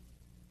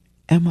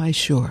 Am I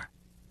sure?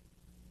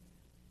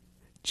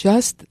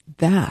 Just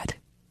that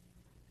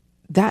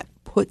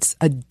puts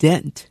a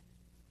dent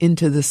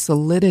into the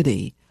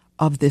solidity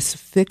of this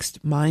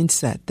fixed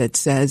mindset that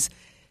says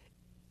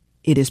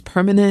it is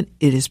permanent,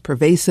 it is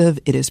pervasive,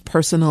 it is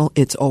personal,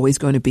 it's always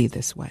going to be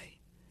this way.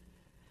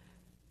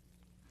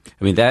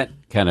 I mean, that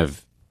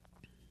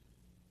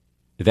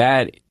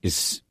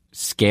is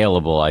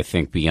scalable, I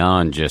think,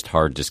 beyond just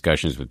hard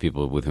discussions with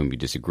people with whom you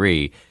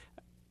disagree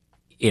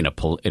in a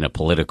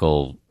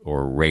political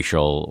or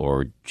racial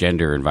or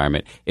gender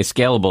environment. It's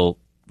scalable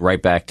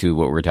right back to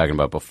what we were talking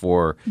about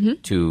before,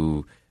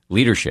 to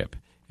leadership.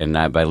 And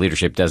that, by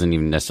leadership, doesn't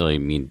even necessarily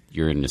mean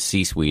you're in the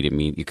C-suite. It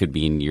means you could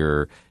mean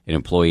you're an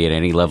employee at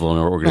any level in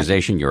an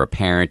organization. Right. You're a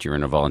parent. You're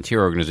in a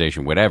volunteer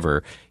organization.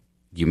 Whatever.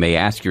 You may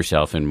ask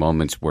yourself in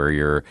moments where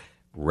you're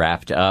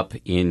wrapped up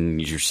in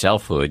your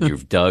selfhood,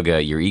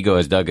 your ego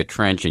has dug a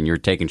trench, and you're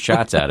taking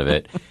shots out of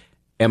it.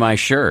 Am I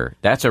sure?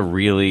 That's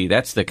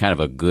the kind of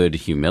a good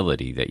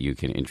humility that you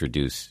can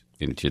introduce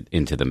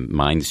into the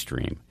mind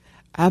stream.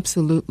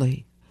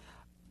 Absolutely.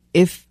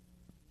 If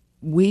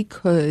we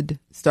could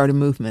start a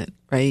movement,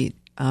 right?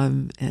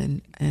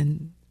 And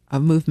a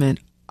movement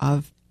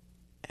of,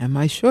 am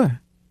I sure?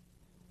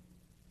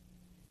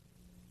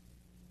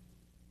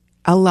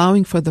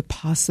 Allowing for the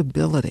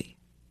possibility.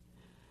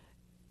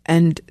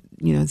 And,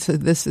 so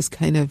this is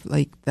kind of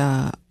like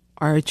the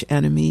arch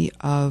enemy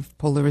of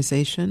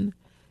polarization,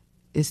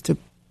 is to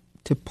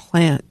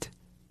plant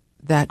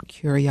that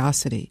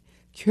curiosity.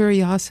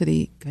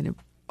 Curiosity kind of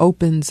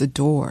opens a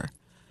door,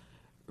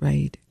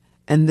 right?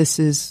 And this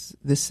is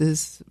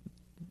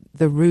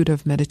the root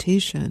of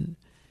meditation,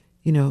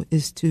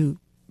 is to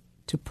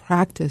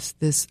practice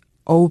this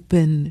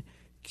open,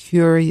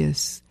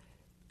 curious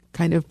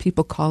kind of,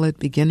 people call it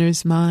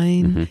beginner's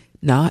mind,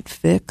 not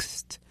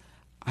fixed.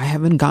 I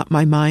haven't got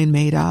my mind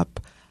made up.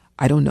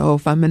 I don't know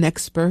if I'm an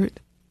expert.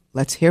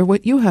 Let's hear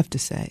what you have to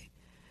say,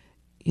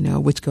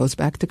 which goes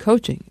back to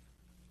coaching.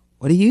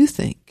 What do you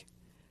think?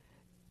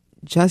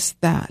 Just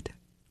that.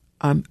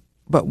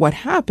 But what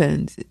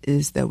happens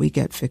is that we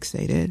get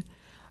fixated.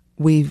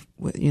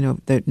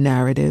 The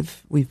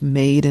narrative, we've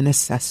made an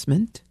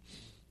assessment.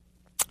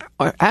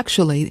 Or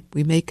actually,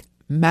 we make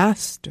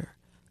master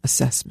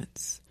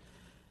assessments,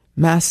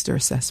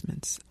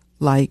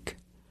 like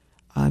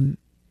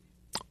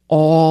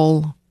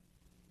all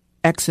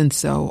X and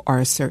so are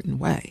a certain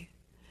way.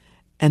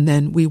 And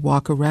then we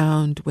walk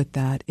around with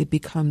that. It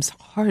becomes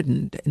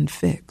hardened and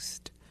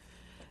fixed.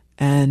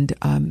 And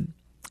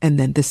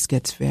then this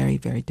gets very,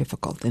 very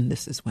difficult. And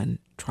this is when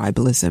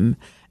tribalism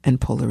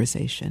and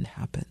polarization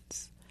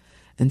happens.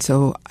 And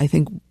so I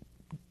think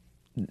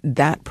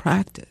that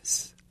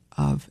practice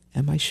of,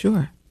 am I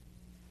sure?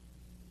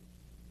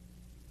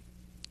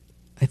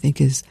 I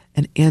think is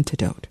an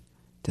antidote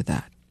to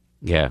that.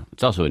 Yeah,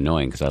 it's also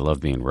annoying because I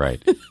love being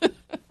right.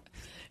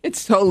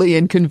 It's totally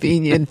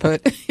inconvenient,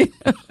 but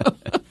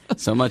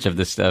so much of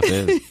this stuff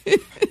is.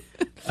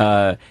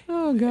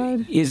 Oh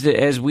God!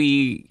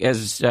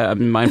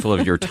 I'm mindful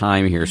of your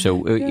time here.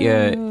 So,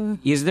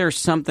 is there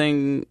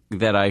something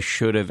that I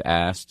should have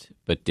asked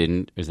but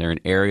didn't? Is there an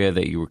area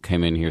that you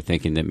came in here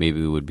thinking that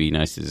maybe it would be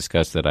nice to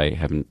discuss that I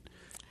haven't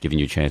given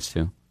you a chance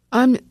to?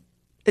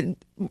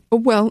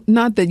 Well,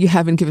 not that you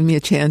haven't given me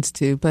a chance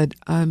to, but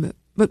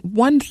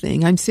one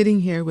thing, I'm sitting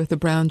here with a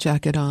brown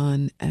jacket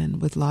on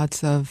and with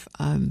lots of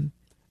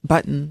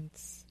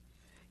buttons,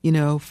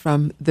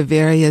 from the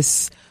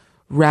various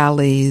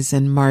rallies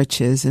and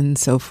marches and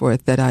so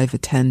forth that I've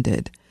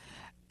attended.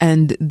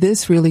 And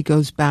this really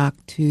goes back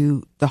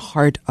to the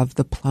heart of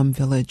the Plum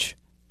Village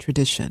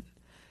tradition.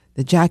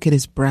 The jacket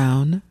is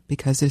brown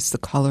because it's the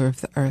color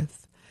of the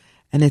earth.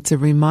 And it's a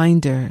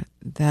reminder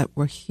that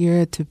we're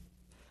here to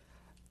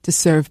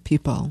serve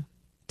people,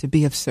 to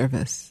be of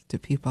service to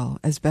people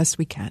as best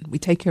we can. We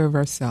take care of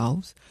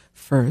ourselves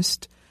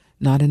first,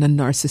 not in a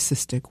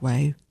narcissistic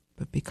way,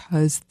 but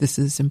because this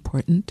is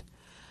important.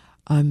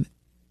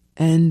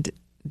 And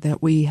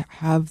that we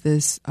have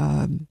this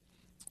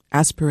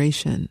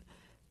aspiration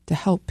to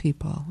help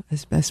people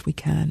as best we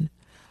can.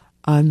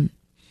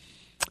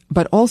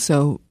 But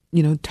also,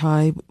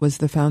 Thay was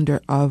the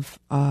founder of,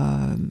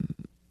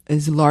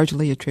 is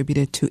largely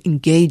attributed to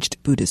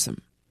engaged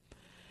Buddhism,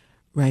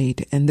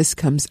 right? And this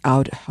comes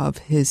out of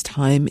his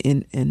time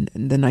in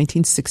the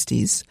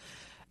 1960s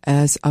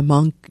as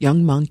a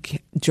young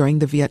monk during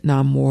the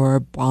Vietnam War,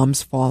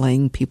 bombs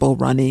falling, people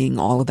running,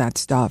 all of that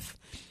stuff.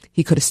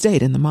 He could have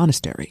stayed in the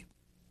monastery,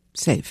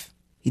 safe.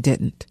 He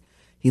didn't.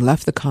 He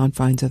left the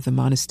confines of the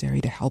monastery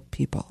to help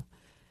people.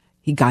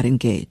 He got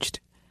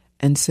engaged.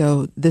 And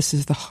so this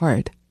is the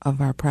heart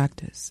of our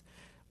practice.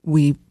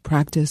 We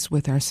practice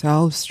with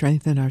ourselves,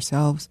 strengthen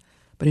ourselves,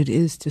 but it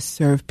is to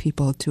serve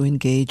people, to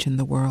engage in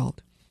the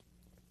world.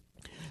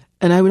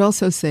 And I would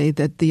also say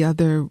that the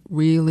other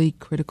really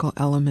critical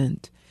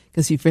element,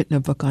 because you've written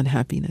a book on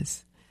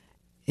happiness,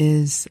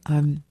 is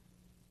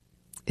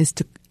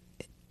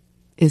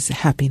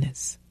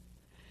happiness.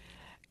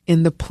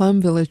 In the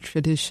Plum Village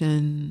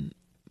tradition,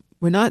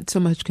 we're not so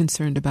much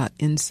concerned about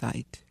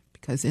insight,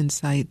 because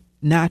insight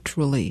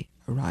naturally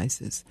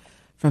arises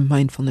from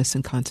mindfulness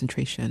and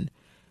concentration.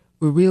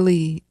 We're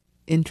really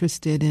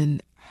interested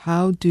in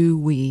how do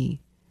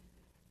we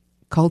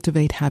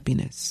cultivate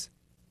happiness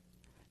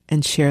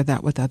and share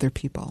that with other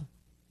people.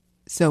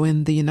 So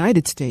in the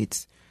United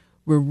States,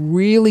 we're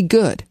really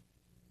good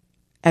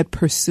at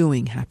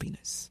pursuing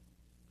happiness,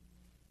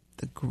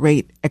 the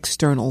great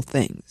external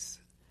things.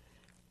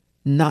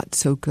 Not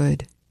so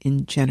good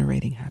in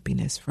generating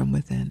happiness from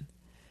within.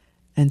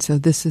 And so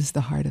this is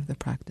the heart of the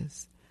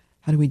practice.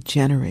 How do we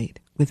generate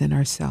within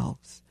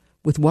ourselves,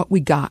 with what we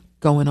got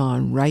going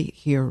on right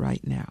here,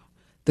 right now,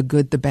 the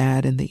good, the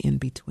bad, and the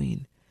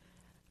in-between?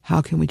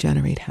 How can we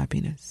generate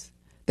happiness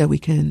that we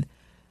can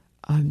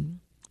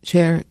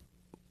share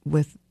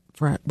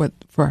for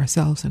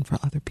ourselves and for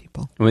other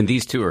people? When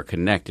these two are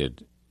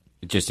connected,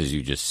 just as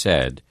you just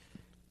said,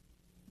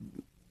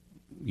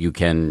 you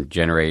can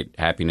generate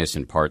happiness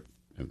in part,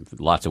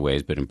 lots of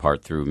ways, but in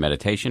part through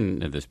meditation,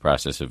 this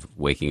process of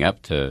waking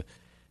up to,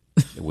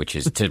 which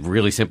is to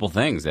really simple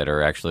things that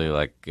are actually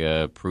like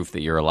proof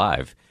that you're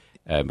alive.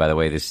 By the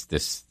way, this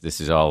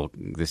is all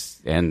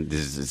this, and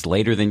this is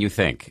later than you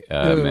think,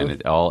 and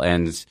it all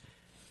ends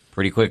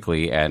pretty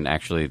quickly. And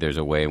actually, there's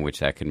a way in which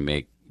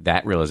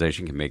that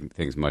realization can make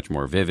things much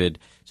more vivid.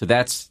 So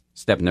that's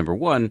step number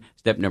one.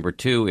 Step number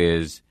two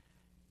is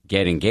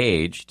get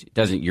engaged.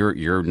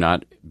 You're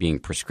not being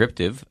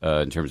prescriptive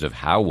in terms of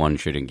how one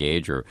should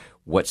engage or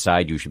what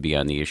side you should be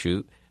on the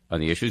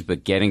issues,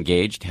 but get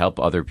engaged, help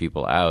other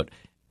people out.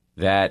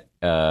 That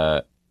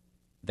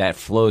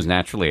flows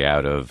naturally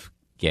out of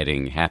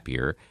getting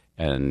happier,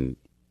 and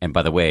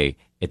by the way,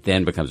 it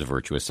then becomes a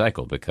virtuous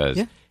cycle because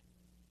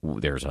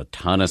there's a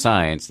ton of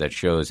science that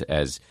shows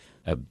as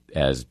a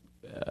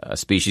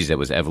species that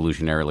was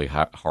evolutionarily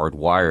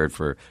hardwired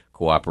for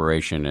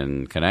cooperation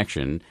and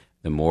connection,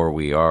 the more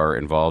we are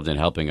involved in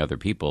helping other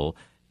people,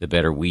 the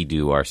better we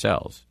do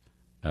ourselves.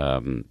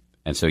 And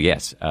so,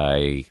 yes,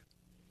 I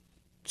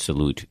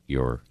salute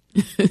your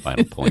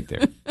final point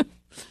there.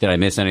 Did I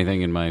miss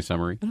anything in my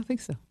summary? I don't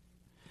think so.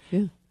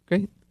 Yeah,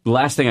 great. The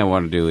last thing I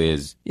want to do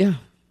is Yeah.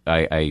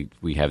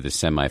 we have this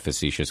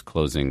semi-facetious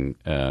closing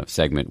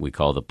segment we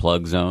call the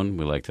plug zone.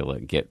 We like to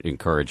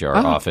encourage our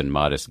often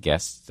modest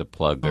guests to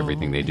plug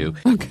everything they do.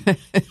 Okay.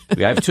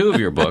 We have two of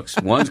your books.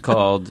 One's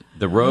called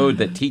The Road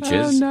That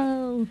Teaches,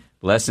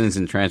 Lessons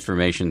in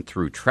Transformation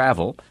Through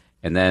Travel,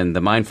 and then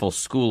The Mindful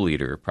School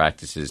Leader,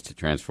 Practices to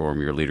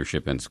Transform Your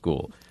Leadership in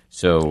School.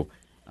 So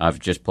I've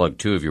just plugged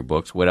two of your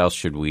books. What else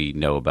should we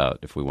know about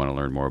if we want to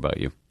learn more about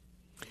you?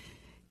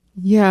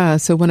 Yeah,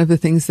 so one of the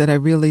things that I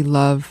really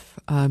love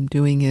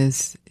doing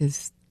is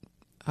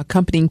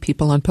accompanying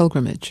people on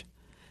pilgrimage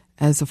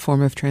as a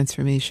form of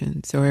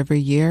transformation. So every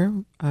year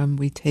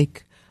we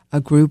take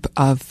a group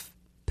of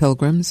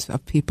pilgrims,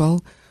 of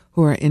people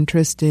who are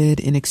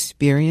interested in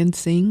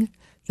experiencing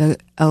the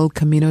El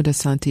Camino de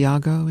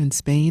Santiago in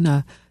Spain,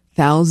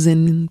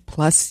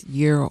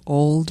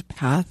 1,000-plus-year-old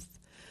path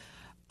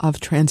of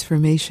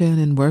transformation,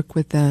 and work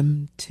with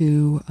them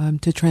to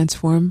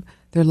transform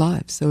their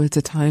lives. So it's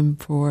a time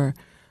for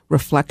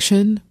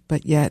reflection,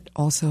 but yet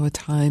also a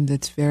time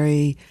that's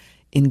very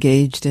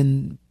engaged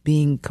in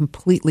being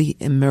completely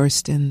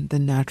immersed in the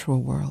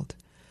natural world.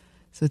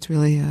 So it's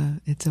really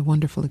it's a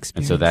wonderful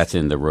experience. And so that's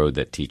in The Road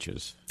That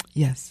Teaches.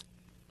 Yes.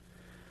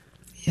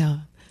 Yeah.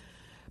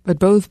 But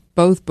both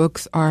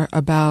books are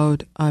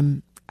about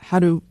how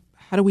do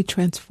we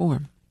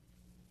transform?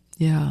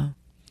 Yeah.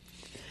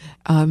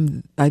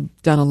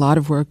 I've done a lot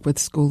of work with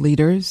school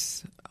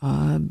leaders,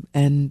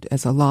 and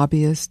as a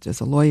lobbyist,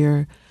 as a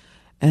lawyer.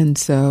 And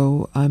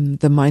so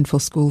the Mindful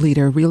School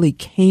Leader really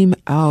came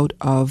out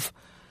of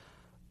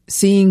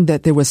seeing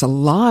that there was a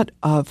lot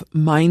of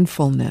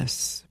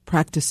mindfulness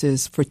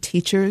practices for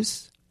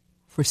teachers,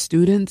 for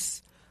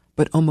students,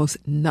 but almost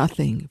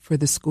nothing for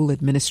the school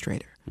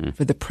administrator,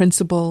 for the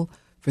principal,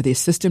 for the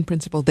assistant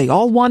principal. They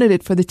all wanted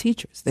it for the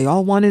teachers. They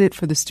all wanted it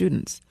for the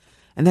students.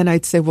 And then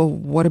I'd say, well,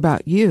 what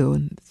about you?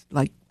 And it's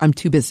like, I'm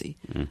too busy,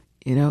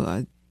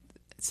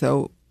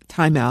 so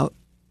time out.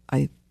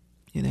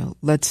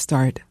 Let's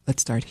start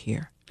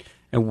here.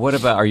 And what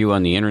about, are you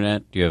on the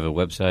internet? Do you have a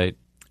website?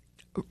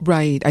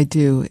 Right, I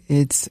do.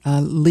 It's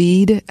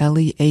LEAD,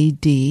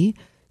 L-E-A-D,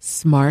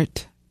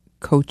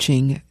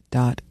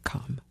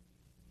 smartcoaching.com.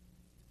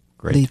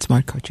 Great.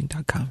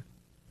 LeadSmartCoaching.com.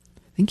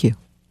 Thank you.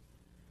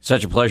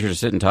 Such a pleasure to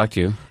sit and talk to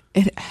you.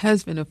 It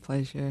has been a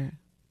pleasure.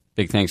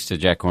 Big thanks to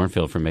Jack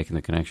Kornfield for making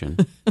the connection.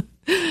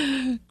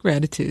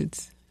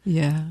 Gratitudes.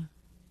 Yeah.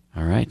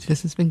 All right.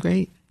 This has been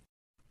great.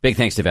 Big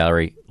thanks to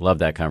Valerie. Love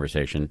that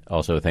conversation.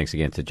 Also, thanks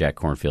again to Jack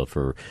Kornfield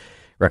for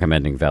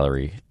recommending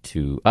Valerie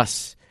to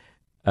us.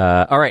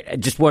 All right.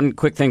 Just one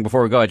quick thing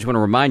before we go. I just want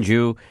to remind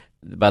you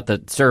about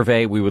the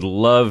survey. We would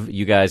love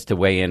you guys to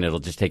weigh in. It'll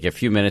just take you a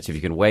few minutes. If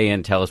you can weigh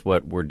in, tell us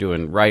what we're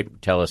doing right.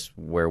 Tell us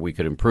where we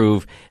could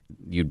improve.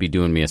 You'd be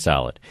doing me a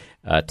solid.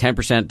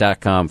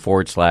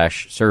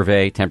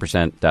 10%.com/survey,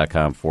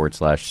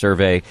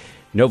 10%.com/survey.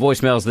 No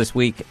voicemails this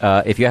week.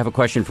 If you have a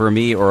question for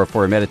me or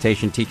for a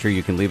meditation teacher,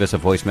 you can leave us a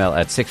voicemail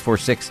at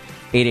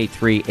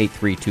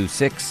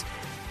 646-883-8326.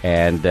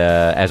 And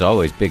as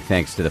always, big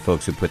thanks to the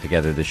folks who put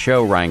together the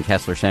show: Ryan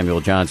Kessler,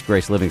 Samuel Johns,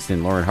 Grace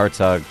Livingston, Lauren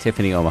Hartzog,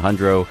 Tiffany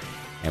Omohundro,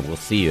 and we'll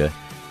see you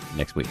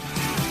next week.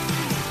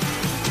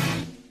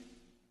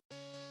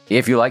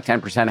 If you like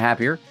 10%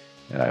 Happier,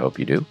 and I hope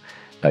you do,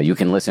 you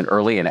can listen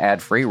early and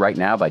ad-free right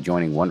now by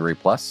joining Wondery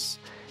Plus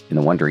in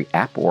the Wondery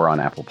app or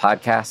on Apple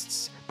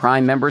Podcasts.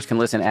 Prime members can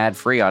listen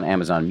ad-free on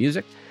Amazon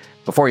Music.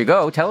 Before you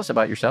go, tell us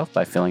about yourself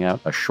by filling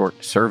out a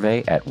short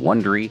survey at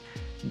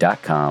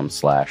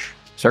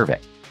Wondery.com/survey.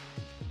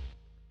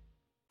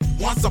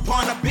 Once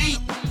upon a beat.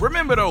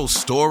 Remember those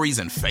stories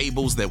and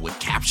fables that would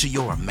capture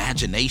your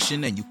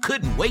imagination and you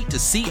couldn't wait to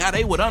see how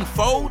they would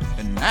unfold?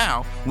 And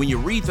now, when you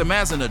read them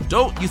as an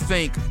adult, you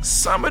think,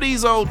 some of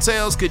these old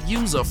tales could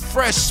use a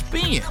fresh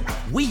spin.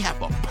 We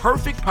have a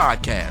perfect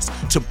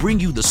podcast to bring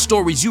you the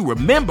stories you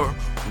remember,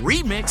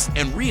 remix,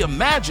 and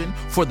reimagine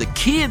for the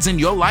kids in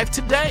your life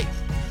today.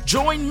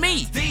 Join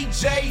me,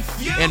 DJ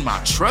Few, and my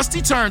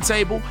trusty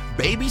turntable,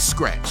 Baby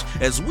Scratch,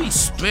 as we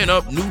spin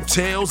up new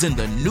tales in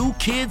the New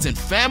Kids and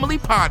Family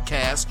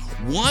podcast,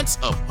 Once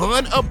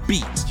Upon a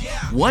Beat.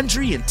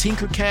 Wondery and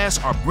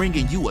Tinkercast are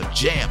bringing you a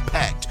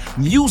jam-packed,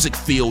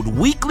 music-filled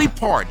weekly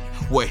party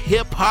where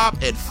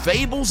hip-hop and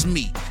fables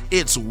meet.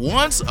 It's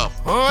Once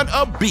Upon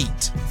a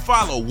Beat.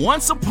 Follow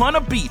Once Upon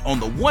a Beat on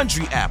the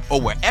Wondery app or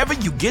wherever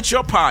you get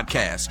your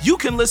podcasts. You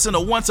can listen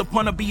to Once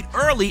Upon a Beat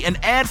early and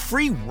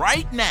ad-free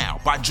right now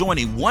by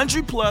joining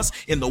Wondery Plus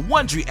in the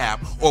Wondery app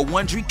or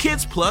Wondery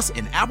Kids Plus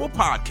in Apple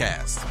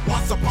Podcasts.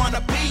 Once Upon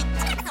a Beat.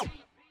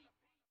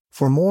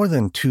 For more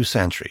than 2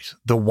 centuries,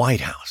 the White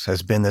House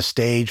has been the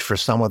stage for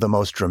some of the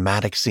most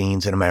dramatic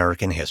scenes in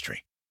American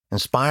history.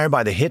 Inspired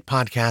by the hit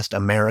podcast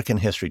American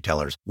History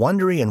Tellers,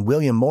 Wondery and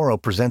William Morrow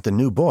present the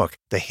new book,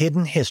 The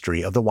Hidden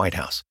History of the White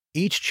House.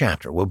 Each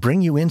chapter will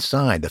bring you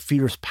inside the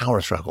fierce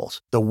power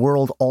struggles, the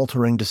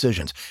world-altering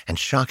decisions, and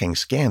shocking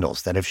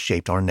scandals that have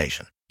shaped our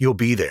nation. You'll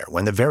be there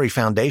when the very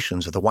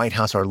foundations of the White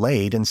House are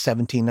laid in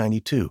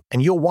 1792,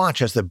 and you'll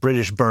watch as the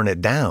British burn it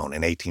down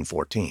in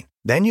 1814.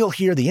 Then you'll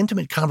hear the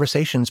intimate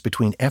conversations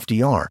between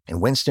FDR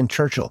and Winston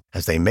Churchill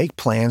as they make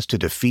plans to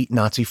defeat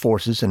Nazi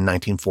forces in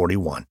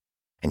 1941.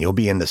 And you'll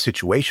be in the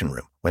Situation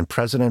Room when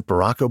President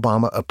Barack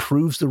Obama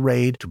approves the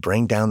raid to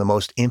bring down the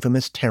most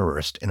infamous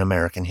terrorist in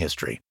American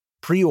history.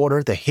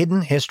 Pre-order The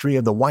Hidden History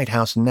of the White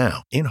House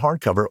now in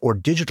hardcover or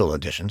digital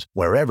editions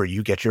wherever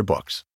you get your books.